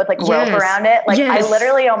brown with like rope around it. Like I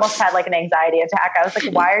literally almost had like an anxiety attack. I was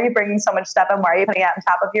like, why are you bringing so much stuff and why are you putting it on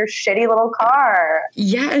top of your shitty little car?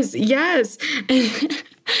 Yes.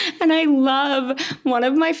 And I love, one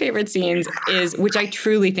of my favorite scenes is, which I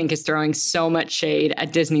truly think is throwing so much shade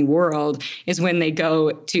at Disney World, is when they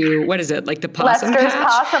go to, what is it, like the Possum Lester's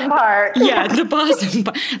Patch? Possum Park. Yeah, the Possum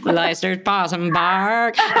Lester's Possum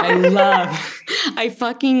Park. I love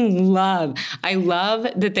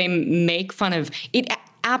that they make fun of it.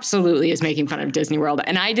 Absolutely is making fun of Disney World.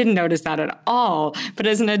 And I didn't notice that at all. But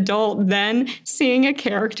as an adult, then seeing a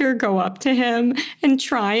character go up to him and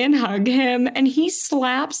try and hug him, and he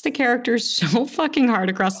slaps the character so fucking hard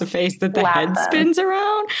across the face that the head spins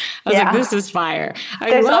around. I was like, this is fire.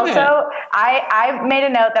 I love it. I made a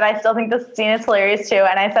note that I still think this scene is hilarious too.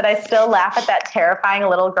 And I said, I still laugh at that terrifying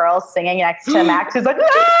little girl singing next to Max, who's like,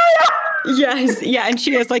 yes. Yeah. And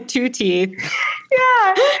she has like 2 teeth.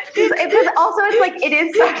 Yeah. Because also it's like, it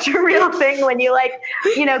is such a real thing when you like,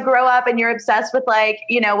 you know, grow up and you're obsessed with like,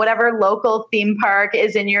 you know, whatever local theme park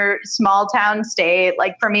is in your small town state.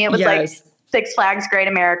 Like for me, it was like Six Flags Great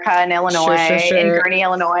America in Illinois, in Gurnee,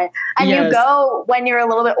 Illinois. And you go when you're a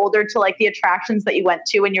little bit older to like the attractions that you went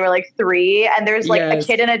to when you were like 3, and there's like a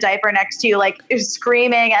kid in a diaper next to you, like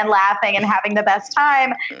screaming and laughing and having the best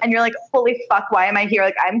time. And you're like, holy fuck, why am I here?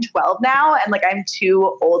 Like I'm 12 now and like I'm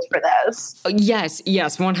too old for this. Yes,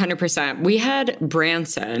 100%. We had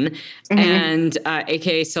Branson and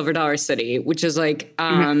aka Silver Dollar City, which is like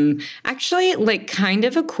actually like kind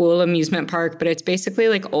of a cool amusement park, but it's basically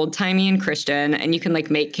like old timey and Christian. And you can like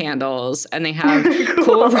make candles, and they have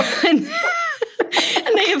cool and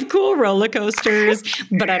they have cool roller coasters,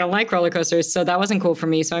 but I don't like roller coasters, so that wasn't cool for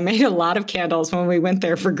me. So I made a lot of candles when we went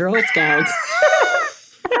there for Girl Scouts.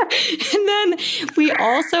 And then we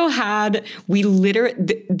also had,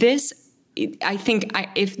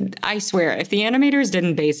 I swear, if the animators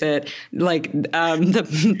didn't base it like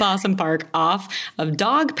the Possum Park off of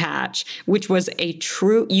Dog Patch, which was a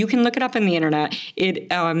true, you can look it up on the internet. It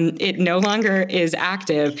no longer is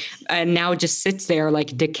active and now just sits there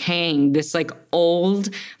like decaying. This like old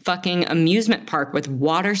fucking amusement park with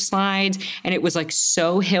water slides, and it was like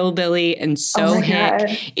so hillbilly and so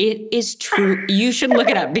hick. It is true. You should look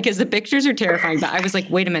it up because the pictures are terrifying. But I was like,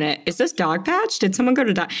 wait a minute, is this Dog Patch? Did someone go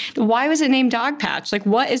to Dog? Why was it named Dog Patch? Like,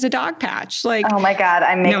 what is a dog patch? Like, oh my God,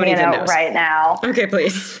 I'm making a note right now. Okay,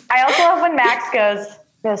 please. I also love when Max goes,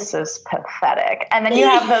 this is pathetic. And then you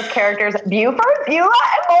have those characters, Buford, Beulah,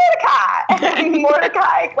 and Mordecai. And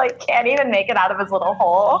Mordecai like can't even make it out of his little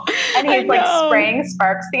hole. And he's like spraying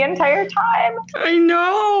sparks the entire time. I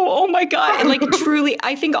know. Oh my God. And like truly,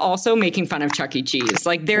 I think also making fun of Chuck E. Cheese.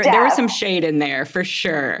 Like there was some shade in there for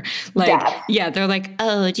sure. Like, they're like,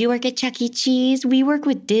 oh, do you work at Chuck E. Cheese? We work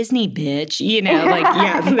with Disney, bitch. You know,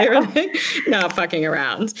 like, they're like not fucking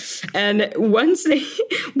around. And once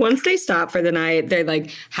they stop for the night, they're like,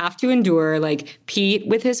 have to endure like Pete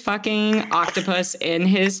with his fucking octopus in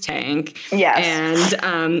his tank. Yes.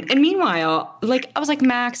 And meanwhile, like I was like,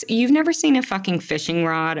 Max, you've never seen a fucking fishing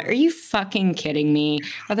rod? Are you fucking kidding me?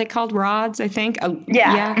 Are they called rods, I think?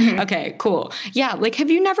 Yeah. Okay, cool. Yeah, like have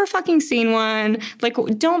you never fucking seen one? Like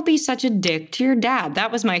don't be such a dick to your dad.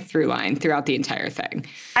 That was my through line throughout the entire thing.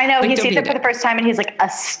 I know. Like, he sees it for the first time and he's like, a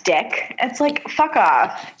stick? It's like, fuck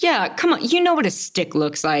off. Yeah, come on. You know what a stick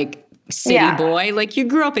looks like. City boy, like you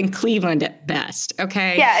grew up in Cleveland at best,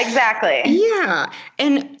 okay? Yeah, exactly. Yeah.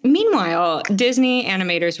 And meanwhile, Disney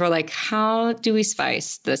animators were like, how do we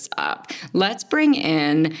spice this up? Let's bring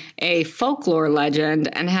in a folklore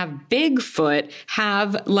legend and have Bigfoot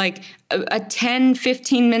have like a 10,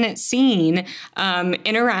 15-minute scene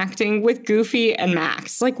interacting with Goofy and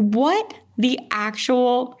Max. Like what the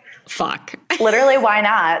actual fuck? Literally, why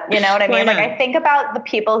not? You know what I mean? Like, I think about the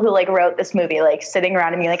people who like wrote this movie, like sitting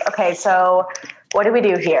around and being like, okay, so what do we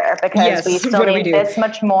do here? Because we still need this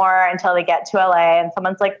much more until they get to LA. And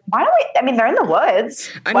someone's like, why don't we? I mean, they're in the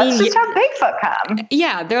woods. Let's just have Bigfoot come.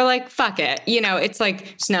 Yeah, they're like, fuck it. You know, it's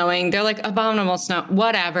like snowing. They're like, abominable snow,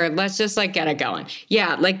 whatever. Let's just like get it going.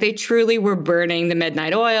 Yeah, like they truly were burning the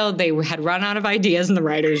midnight oil. They had run out of ideas in the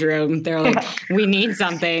writer's room. They're like, we need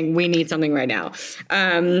something. We need something right now.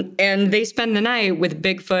 And they spend the night with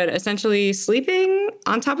Bigfoot essentially sleeping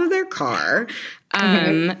on top of their car.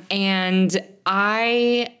 And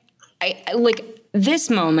I like this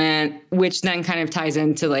moment, which then kind of ties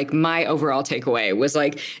into like my overall takeaway was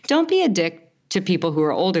like, don't be a dick to people who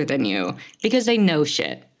are older than you because they know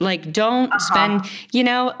shit. Like, don't spend,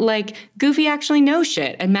 like, Goofy actually knows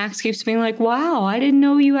shit. And Max keeps being like, wow, I didn't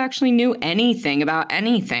know you actually knew anything about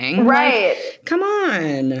anything. Right. Like, come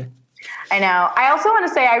on. I know. I also want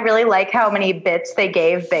to say I really like how many bits they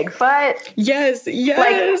gave Bigfoot. Yes.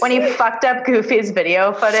 Like, when he fucked up Goofy's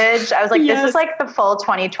video footage, I was like, this is like the full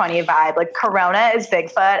 2020 vibe. Like, Corona is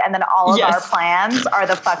Bigfoot, and then all of our plans are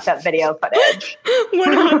the fucked up video footage.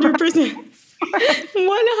 100%.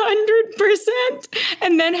 100%.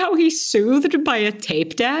 And then how he's soothed by a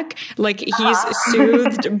tape deck. Like, he's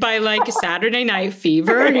soothed by, like, Saturday Night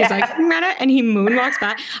Fever. He's like, and he moonwalks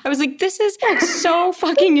back. I was like, this is so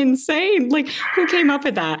fucking insane. Like, who came up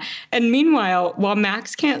with that? And meanwhile, while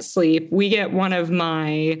Max can't sleep, we get one of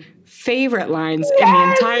my favorite lines in the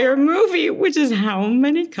entire movie, which is, how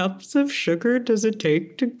many cups of sugar does it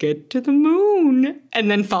take to get to the moon? And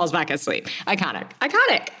then falls back asleep. Iconic.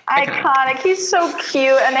 He's so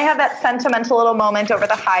cute. And they have that sentimental little moment over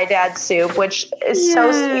the Hi Dad soup, which is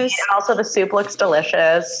so sweet. And also the soup looks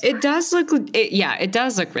delicious. It does look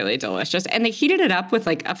really delicious. And they heated it up with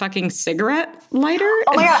like a fucking cigarette lighter.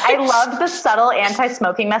 Oh my God. I love the subtle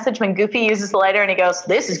anti-smoking message when Goofy uses the lighter and he goes,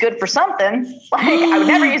 this is good for something. Like, I would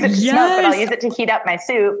never use it to smoke, but I'll use it to heat up my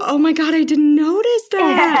soup. Oh my God. I didn't notice that.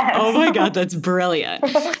 Yes. Oh my God. That's brilliant.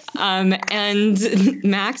 And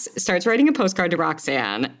Max starts writing a postcard to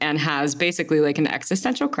Roxanne and has basically like an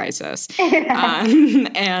existential crisis.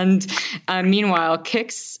 Meanwhile,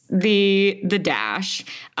 kicks the dash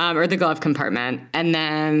or the glove compartment. And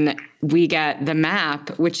then we get the map,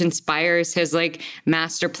 which inspires his like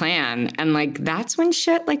master plan. And like, that's when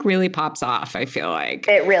shit like really pops off, I feel like.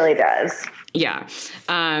 It really does. Yeah.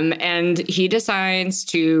 And he decides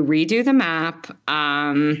to redo the map,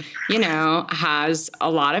 has a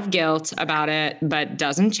lot of guilt about it, but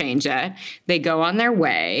doesn't change it. They go on their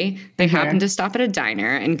way. They happen to stop at a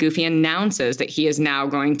diner, and Goofy announces that he is now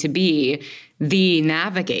going to be the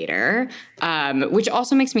navigator, which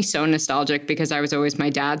also makes me so nostalgic because I was always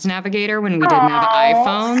my dad's navigator when we didn't have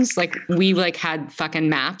iPhones. Like, we like had fucking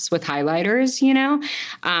maps with highlighters,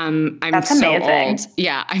 That's so amazing. Old.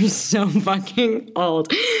 Yeah, I'm so fucking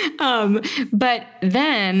old. But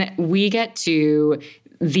then we get to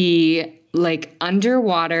the like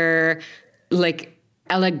underwater, like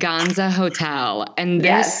Eleganza Hotel. And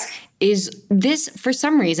this for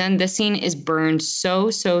some reason, this scene is burned so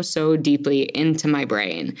deeply into my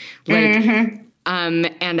brain. Like,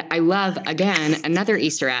 and I love, again, another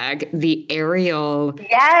Easter egg, the aerial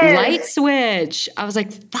light switch. I was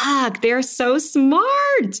like, fuck, they're so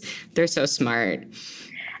smart. They're so smart.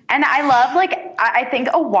 And I love, like, I think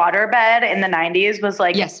a waterbed in the 90s was,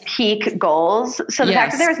 like, peak goals. So the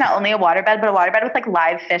fact that there was not only a waterbed, but a waterbed with, like,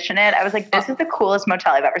 live fish in it, I was like, this is the coolest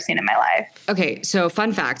motel I've ever seen in my life. Okay, so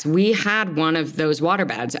fun fact, we had one of those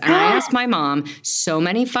waterbeds, and I asked my mom so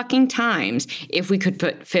many fucking times if we could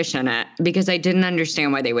put fish in it because I didn't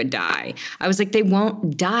understand why they would die. I was like, they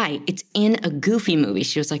won't die. It's in a Goofy movie.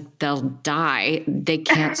 She was like, they'll die. They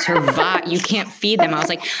can't survive. You can't feed them. I was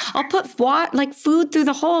like, I'll put food through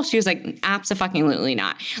the hole. She was like, abso-fucking-lutely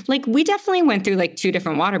not. Like, we definitely went through like 2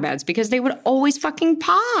 different waterbeds because they would always fucking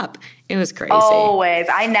pop. It was crazy. Always.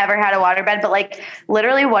 I never had a waterbed, but like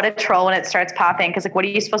literally what a troll when it starts popping. Because like, what are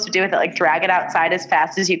you supposed to do with it? Like, drag it outside as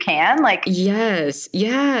fast as you can? Like, yes.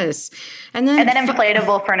 And then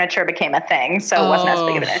inflatable furniture became a thing. So it wasn't as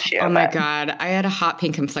big of an issue. Oh my God. I had a hot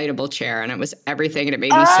pink inflatable chair and it was everything. And it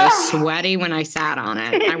made me so sweaty when I sat on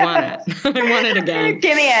it. I want it. I want it again.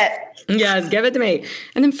 Give me it. Yes, give it to me.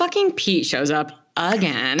 And then fucking Pete shows up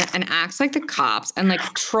again and acts like the cops and like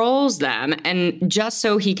trolls them, and just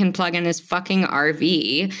so he can plug in his fucking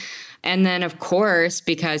RV. And then, of course,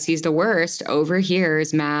 because he's the worst,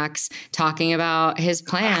 overhears Max talking about his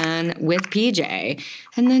plan with PJ.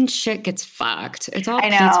 And then shit gets fucked. It's all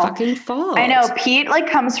Pete's fucking fault. I know. Pete, like,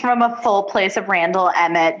 comes from a full place of Randall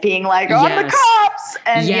Emmett being like, the cops!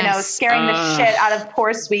 And, scaring the shit out of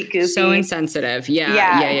poor sweet Goofy. So insensitive.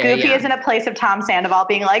 Yeah. Goofy is in a place of Tom Sandoval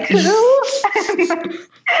being like, who?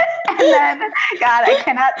 And then, God, I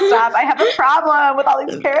cannot stop. I have a problem with all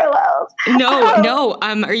these parallels. No.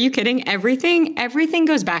 Are you kidding? Everything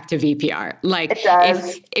goes back to VPR. Like, it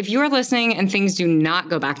does. If you are listening and things do not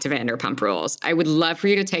go back to Vanderpump Rules, I would love for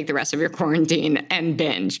you to take the rest of your quarantine and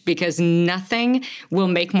binge, because nothing will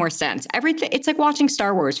make more sense. It's like watching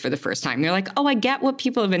Star Wars for the first time. You're like, oh, I get what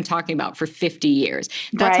people have been talking about for 50 years.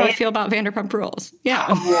 That's how I feel about Vanderpump Rules. Yeah.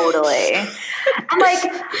 Totally. I'm like,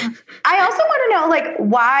 I also want to know, like,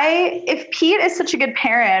 why, if Pete is such a good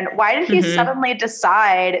parent, why did he suddenly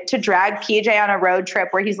decide to drag PJ on a road trip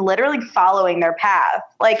where he's literally literally following their path.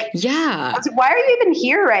 Like, yeah. Why are you even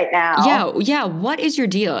here right now? Yeah. What is your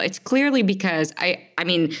deal? It's clearly because I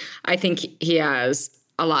think he has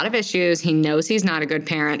a lot of issues. He knows he's not a good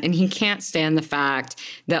parent, and he can't stand the fact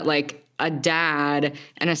that like a dad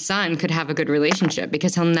and a son could have a good relationship,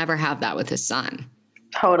 because he'll never have that with his son.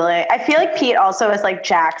 Totally. I feel like Pete also is like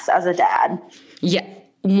Jax as a dad. Yeah,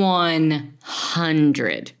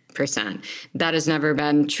 100%. That has never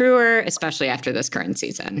been truer, especially after this current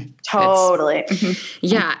season. Totally.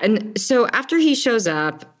 Yeah. And so after he shows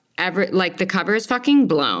up, the cover is fucking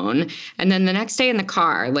blown. And then the next day in the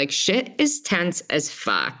car, like, shit is tense as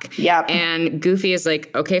fuck. Yep. And Goofy is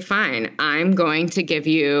like, okay, fine. I'm going to give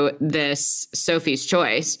you this Sophie's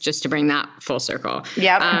Choice, just to bring that full circle.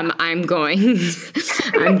 Yep. I'm going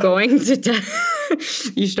to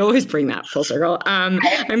you should always bring that full circle.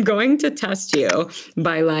 I'm going to test you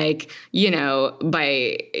by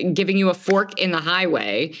by giving you a fork in the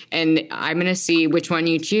highway, and I'm going to see which one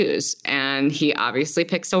you choose. And he obviously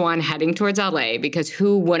picks the one heading towards LA, because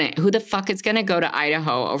who wouldn't? Who the fuck is going to go to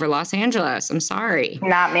Idaho over Los Angeles? I'm sorry.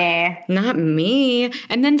 Not me. Not me.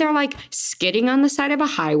 And then they're like skidding on the side of a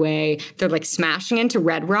highway. They're like smashing into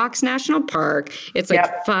Red Rocks National Park. It's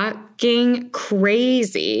like fucking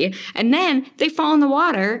crazy. And then they fall in the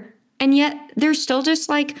water, and yet they're still just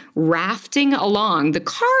like rafting along. The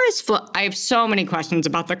car is I have so many questions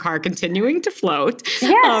about the car continuing to float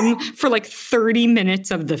for like 30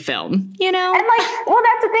 minutes of the film, you know? And like, well,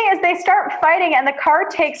 that's the thing, is they start fighting and the car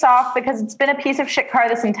takes off because it's been a piece of shit car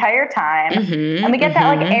this entire time. And we get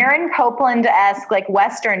that like Aaron Copland-esque like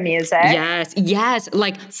Western music. Yes.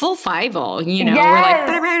 Like full Fievel, you know? Yes.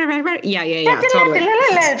 We're like, yeah, totally.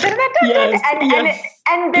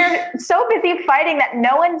 And they're so busy fighting that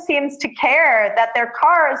no one seems to care that their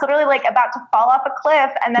car is literally like about to fall off a cliff,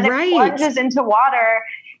 and then it plunges into water.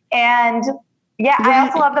 And I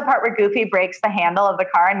also love the part where Goofy breaks the handle of the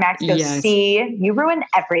car and Max goes, see, you ruined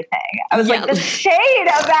everything. I was like, the shade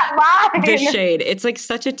of that line. The shade. It's like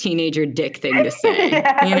such a teenager dick thing to say.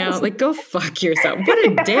 You know, like, go fuck yourself. What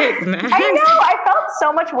a dick, Max. I know. I felt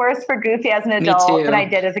so much worse for Goofy as an adult than I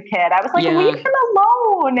did as a kid. I was like, leave him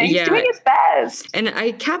alone. He's doing his best. And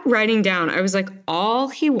I kept writing down, I was like, all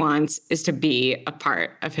he wants is to be a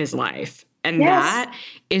part of his life. And that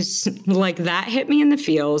is like, that hit me in the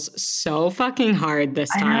feels so fucking hard this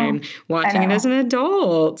time, watching it as an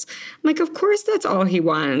adult. I'm like, of course that's all he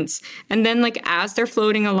wants. And then like, as they're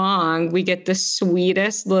floating along, we get the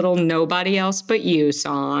sweetest little Nobody Else But You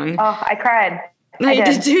song. Oh, I cried. I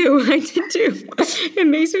did too. It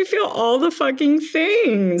makes me feel all the fucking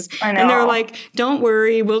things. I know. And they're like, don't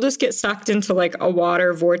worry, we'll just get sucked into like a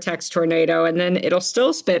water vortex tornado, and then it'll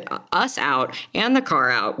still spit us out and the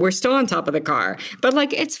car out. We're still on top of the car. But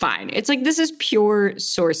like, it's fine. It's like, this is pure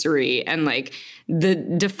sorcery and like the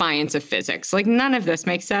defiance of physics. Like, none of this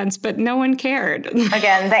makes sense, but no one cared.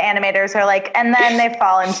 Again, the animators are like, and then they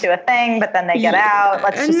fall into a thing, but then they get out.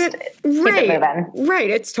 Let's just keep it moving. Right.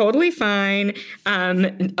 It's totally fine.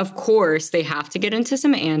 Of course, they have to get into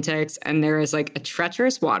some antics, and there is like a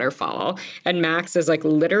treacherous waterfall, and Max is like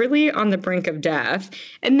literally on the brink of death.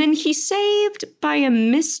 And then he's saved by a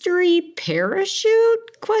mystery parachute ?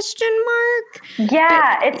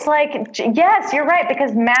 Yeah, it's like, yes, you're right,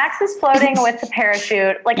 because Max is floating with the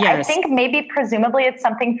parachute. Like, I think maybe presumably it's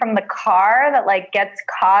something from the car that like gets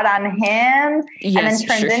caught on him and then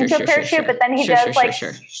turns into a parachute. But then he does like,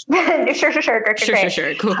 sure.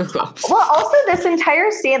 Cool. Well, also this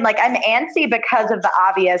entire scene, like, I'm antsy because of the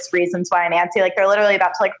obvious reasons why I'm antsy. Like, they're literally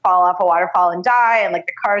about to like fall off a waterfall and die, and like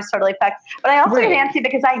the car is totally fucked. But I also get antsy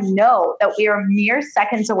because I know that we are mere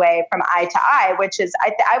seconds away from eye to eye, which is,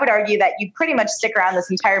 I would argue that you pretty much stick around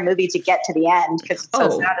this entire movie to get to the end because it's so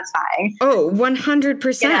satisfying.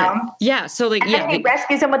 100%. You know? Yeah. So like, and then he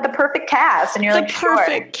rescues him with the perfect cast, and you're like,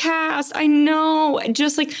 perfect cast. I know.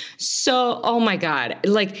 Just like, so, oh my God.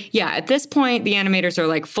 Like, yeah, at this point, the animators are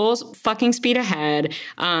like full fucking speed ahead.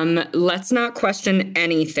 Let's not question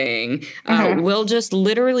anything. We'll just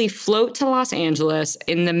literally float to Los Angeles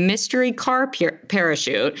in the mystery car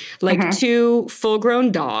parachute, like two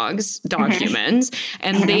full-grown dog humans,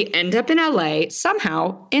 and they end up in LA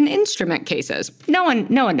somehow in instrument cases. No one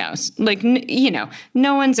knows. Like,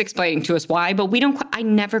 no one's explaining to us why, but I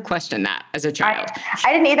never questioned that as a child.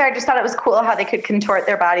 I didn't either. I just thought it was cool how they could contort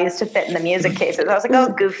their bodies to fit in the music cases. I was like,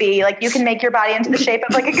 oh, Goofy, like, you can make your body into the shape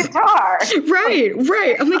of like a guitar. Right.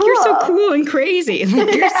 I'm like, cool. You're so cool and crazy.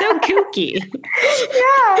 Like, you're so kooky.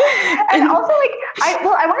 Yeah. And also, like,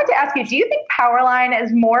 I wanted to ask you, do you think Powerline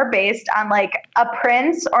is more based on like a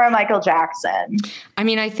Prince or a Michael Jackson? I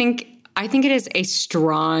mean, I think I think it is a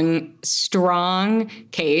strong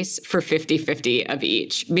case for 50-50 of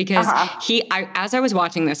each, because as I was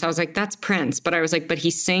watching this, I was like, that's Prince. But I was like, but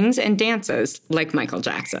he sings and dances like Michael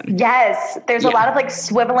Jackson. Yes. There's a lot of like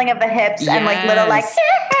swiveling of the hips and like little like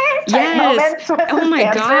moments. Oh my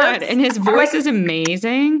God. And his voice is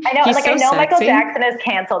amazing. I know. He's like so I know sexy. Michael Jackson is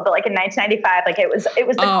canceled, but like in 1995, like it was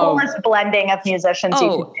the coolest blending of musicians you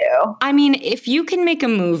could do. I mean, if you can make a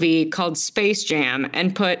movie called Space Jam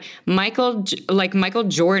and put Michael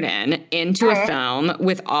Jordan into a film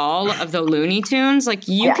with all of the Looney Tunes, like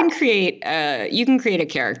you can create a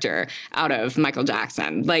character out of Michael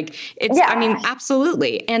Jackson. Like I mean,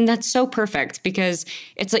 absolutely. And that's so perfect, because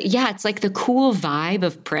it's like, it's like the cool vibe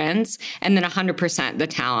of Prince, and then 100% the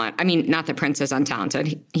talent. I mean, not that Prince is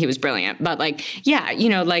untalented. He was brilliant, but like,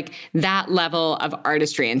 like that level of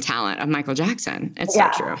artistry and talent of Michael Jackson. It's so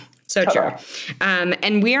true. So true.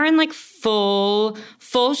 And we are in like full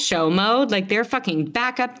show mode. Like they're fucking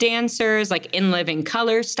backup dancers, like in living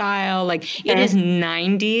color style. Like it is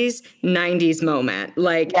 90s moment.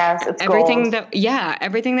 Like everything gold.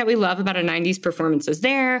 Everything that we love about a 90s performance is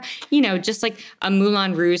there. You know, just like a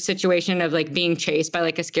Moulin Rouge situation of like being chased by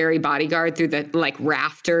like a scary bodyguard through the like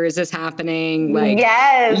rafters is happening. Like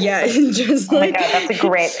just my God, that's a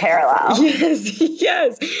great parallel.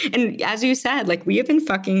 Yes. And as you said, like we have been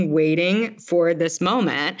fucking waiting for this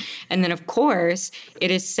moment. And then, of course,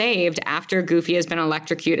 it is saved after Goofy has been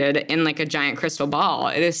electrocuted in like a giant crystal ball.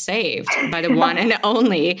 It is saved by the one and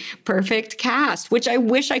only perfect cast, which I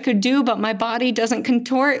wish I could do, but my body doesn't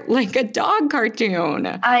contort like a dog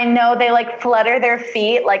cartoon. I know. They like flutter their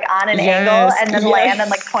feet like on an angle and then land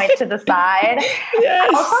and like point to the side.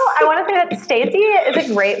 Also, I want to say that Stacey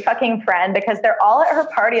is a great fucking friend, because they're all at her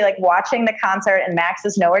party like watching the concert, and Max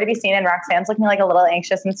is nowhere to be seen, and Roxanne's looking like a little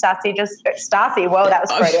anxious, and Stassi, whoa, that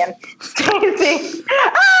was Freudian. Stacey.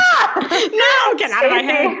 No, get out of my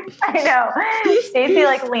head. I know. Stacey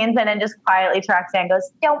like leans in and just quietly to Roxanne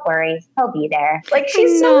goes, "Don't worry, he'll be there." Like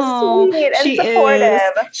she's so sweet and supportive.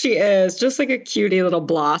 She is just like a cutie little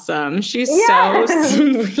blossom. She's so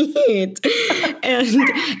sweet.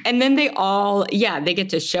 And then they all, they get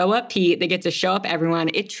to show up Pete. They get to show up everyone.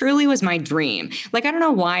 It truly was my dream. Like, I don't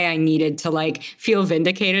know why I needed to like feel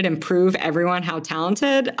vindicated and prove everyone how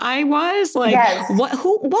talented I was. Like, what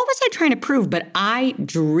was I trying to prove? But I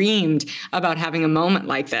dreamed about having a moment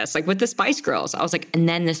like this, like with the Spice Girls. I was like, and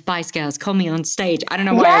then the Spice Girls call me on stage. I don't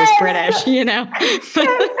know why I was British, you know?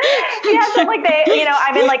 So like they, you know,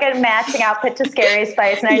 I'm in like a matching outfit to Scary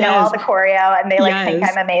Spice, and I know all the choreo, and they like think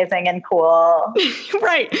I'm amazing and cool.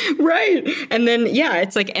 Right. And then,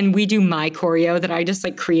 it's like, and we do my choreo that I just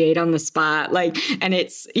like create on the spot. Like, and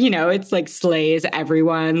it's, you know, it's like slays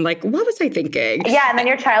everyone. Like, what was I thinking? Yeah. And then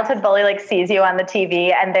your childhood bully like sees you on the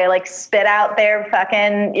TV, and they like spit out their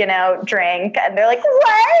fucking, you know, drink, and they're like,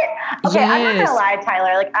 what? Okay. I'm not gonna lie,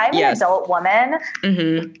 Tyler. Like, I'm an adult woman,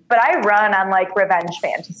 but I run on like revenge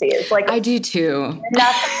fantasies. Like, I do too.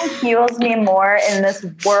 Nothing fuels me more in this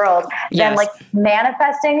world than like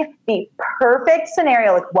manifesting the perfect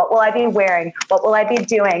scenario. Like, what will I be wearing? What will I be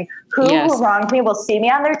doing? Who wronged me will see me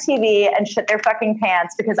on their TV and shit their fucking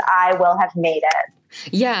pants, because I will have made it.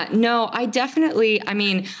 Yeah, no, I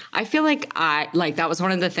mean, I feel like that was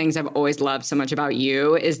one of the things I've always loved so much about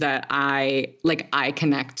you, is that I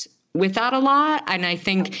connect with that a lot. And I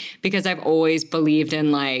think because I've always believed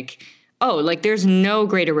in like, there's no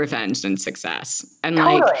greater revenge than success. And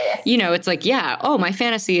like, you know, it's like, my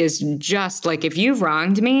fantasy is just like, if you've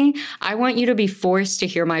wronged me, I want you to be forced to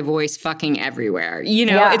hear my voice fucking everywhere. You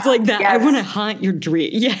know, it's like that. I want to haunt your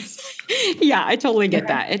dream. Yes. Yeah, I totally get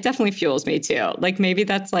that. It definitely fuels me too. Like maybe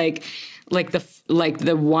that's like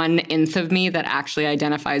the one nth of me that actually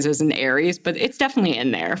identifies as an Aries, but it's definitely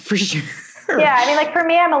in there for sure. Yeah, I mean, like for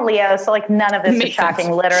me, I'm a Leo, so like none of this is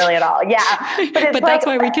shocking, literally at all. Yeah, but it's that's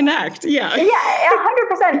why we connect. Yeah,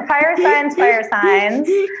 100%. Fire signs,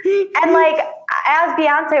 and like as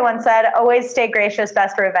Beyonce once said, always stay gracious.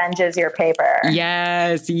 Best revenge is your paper.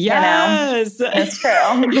 Yes. You know? It's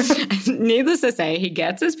true. Needless to say, he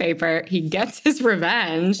gets his paper. He gets his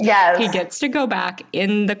revenge. Yes. He gets to go back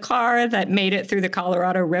in the car that made it through the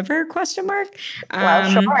Colorado River, ? Well,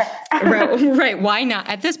 sure. Right. Why not?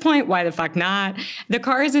 At this point, why the fuck not? The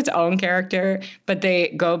car is its own character, but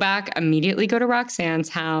they go back, immediately go to Roxanne's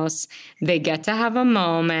house. They get to have a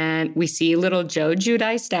moment. We see little Joe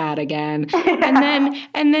Giudice dad again.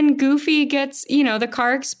 And then Goofy gets, you know, the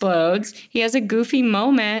car explodes. He has a Goofy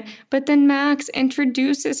moment, but then Max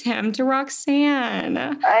introduces him to Roxanne.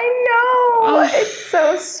 I know. It's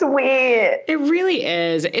so sweet. It really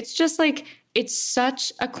is. It's just like, it's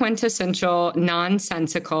such a quintessential,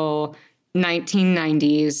 nonsensical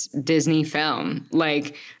 1990s Disney film.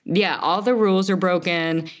 Like, yeah, all the rules are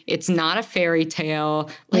broken. It's not a fairy tale.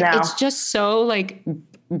 Like, it's just so like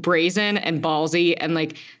brazen and ballsy and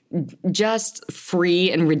like just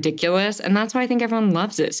free and ridiculous. And that's why I think everyone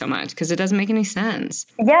loves it so much, because it doesn't make any sense.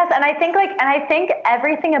 Yes. And I think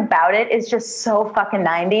everything about it is just so fucking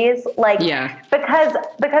 90s. Like, because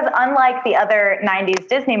unlike the other 90s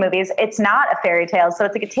Disney movies, it's not a fairy tale. So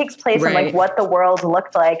it's like, it takes place in like what the world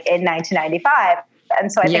looked like in 1995. And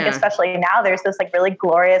so I think especially now there's this like really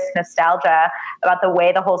glorious nostalgia about the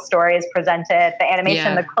way the whole story is presented, the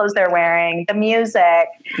animation, the clothes they're wearing, the music,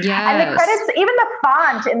 and the credits, even the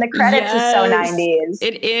font in the credits is so 90s.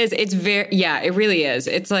 It is. It's very, it really is.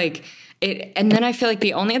 It's like it. And then I feel like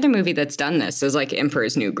the only other movie that's done this is like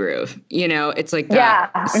Emperor's New Groove. You know, it's like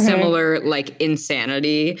that similar like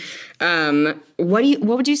insanity. What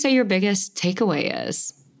would you say your biggest takeaway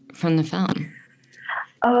is from the film?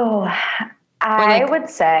 Oh, I would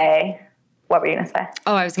say, what were you going to say?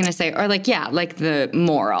 Oh, I was going to say, or like, like the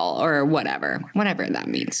moral or whatever that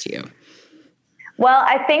means to you. Well,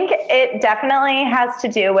 I think it definitely has to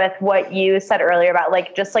do with what you said earlier about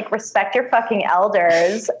like, just like respect your fucking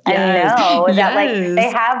elders and know that like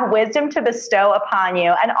they have wisdom to bestow upon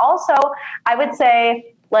you. And also I would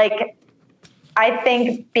say like, I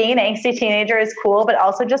think being an angsty teenager is cool, but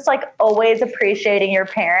also just like always appreciating your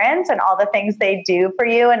parents and all the things they do for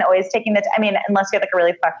you, and always taking I mean, unless you have like a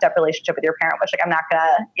really fucked up relationship with your parent, which like I'm not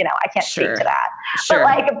gonna, I can't speak to that.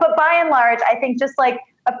 But by and large, I think just like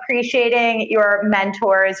appreciating your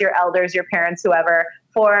mentors, your elders, your parents, whoever,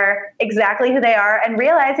 for exactly who they are, and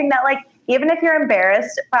realizing that like, even if you're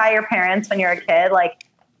embarrassed by your parents when you're a kid, like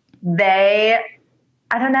they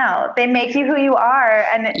make you who you are.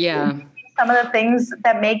 And some of the things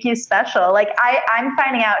that make you special. Like I'm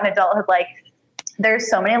finding out in adulthood, like there's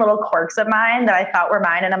so many little quirks of mine that I thought were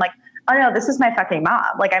mine. And I'm like, oh no, this is my fucking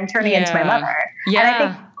mom. Like I'm turning into my mother. Yeah. And I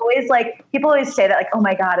think always like, people always say that like, oh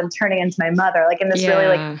my God, I'm turning into my mother, like in this really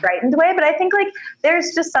like frightened way. But I think like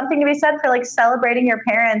there's just something to be said for like celebrating your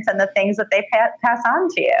parents and the things that they pass on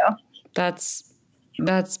to you.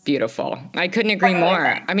 That's beautiful. I couldn't agree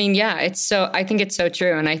more. I mean, I think it's so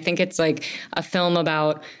true. And I think it's like a film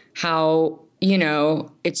about how,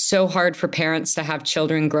 it's so hard for parents to have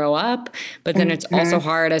children grow up, but then it's also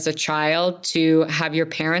hard as a child to have your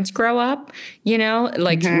parents grow up,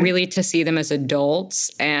 really to see them as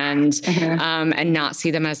adults and not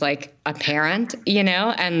see them as like a parent,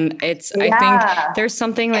 and I think there's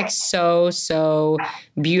something like so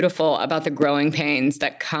beautiful about the growing pains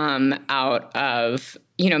that come out of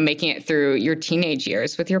making it through your teenage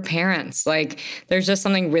years with your parents. Like there's just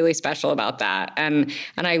something really special about that. And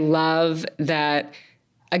I love that,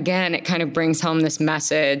 again, it kind of brings home this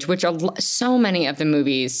message, which so many of the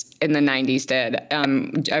movies in the 90s did.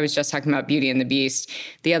 I was just talking about Beauty and the Beast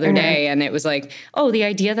the other day, and it was like, oh, the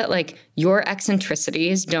idea that like your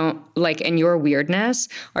eccentricities don't like, and your weirdness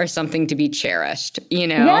are something to be cherished,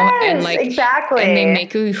 Yes, and like, exactly. And they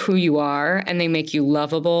make you who you are, and they make you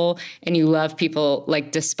lovable, and you love people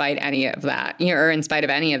like despite any of that, or in spite of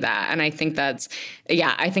any of that. And I think that's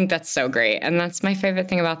so great. And that's my favorite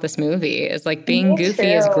thing about this movie is like being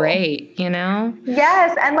goofy is great,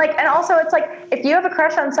 Yes. And also it's like, if you have a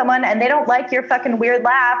crush on someone and they don't like your fucking weird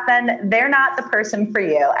laugh, then they're not the person for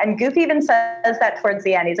you. And Goofy even says that towards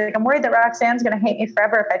the end. He's like, I'm worried that Roxanne's going to hate me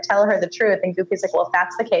forever if I tell her the truth. And Goofy's like, well, if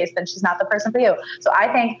that's the case, then she's not the person for you. So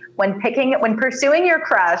I think when pursuing your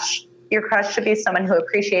crush should be someone who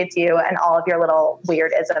appreciates you and all of your little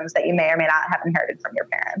weird isms that you may or may not have inherited from your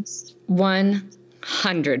parents.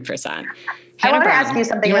 100%. I want to ask you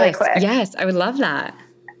something really quick. Yes, I would love that.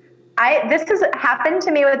 This has happened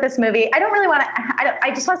to me with this movie. I don't really want to, I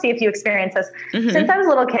just want to see if you experience this. Since I was a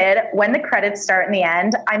little kid, when the credits start in the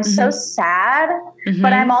end, I'm so sad,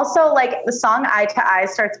 but I'm also like, the song Eye to Eye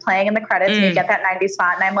starts playing in the credits and you get that 90s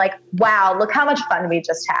font. And I'm like, wow, look how much fun we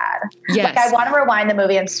just had. Yes. Like I want to rewind the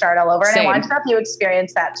movie and start all over. And I want to know if you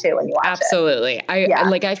experience that too when you watch it. Absolutely.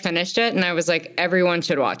 I finished it and I was like, everyone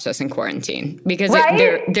should watch this in quarantine because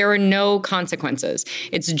there are no consequences.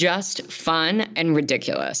 It's just fun and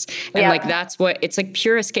ridiculous. And like, that's what, it's like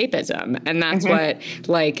pure escapism. And that's what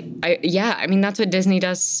that's what Disney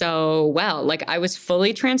does so well. Like I was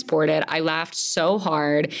fully transported. I laughed so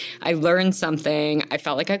hard. I learned something. I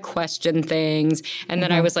felt like I questioned things. And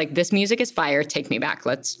then I was like, this music is fire. Take me back.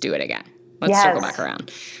 Let's do it again. Let's circle back around.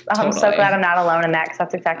 I'm so glad I'm not alone in that because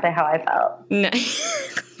that's exactly how I felt. No.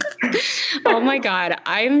 Oh my God.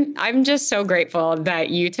 I'm just so grateful that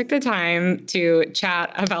you took the time to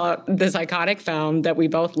chat about this iconic film that we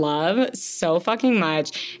both love so fucking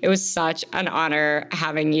much. It was such an honor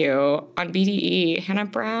having you on BDE, Hannah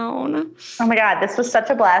Brown. Oh my God, this was such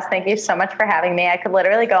a blast. Thank you so much for having me. I could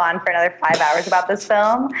literally go on for another 5 hours about this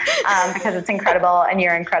film because it's incredible and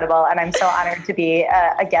you're incredible. And I'm so honored to be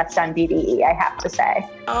a guest on BDE, I have to say.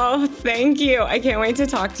 Oh, thank you. I can't wait to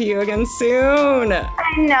talk to you again soon.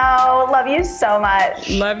 I know. Love you so much.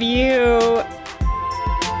 Love you.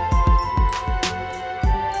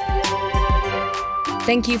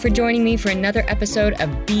 Thank you for joining me for another episode of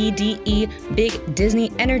BDE, Big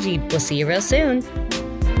Disney Energy. We'll see you real soon.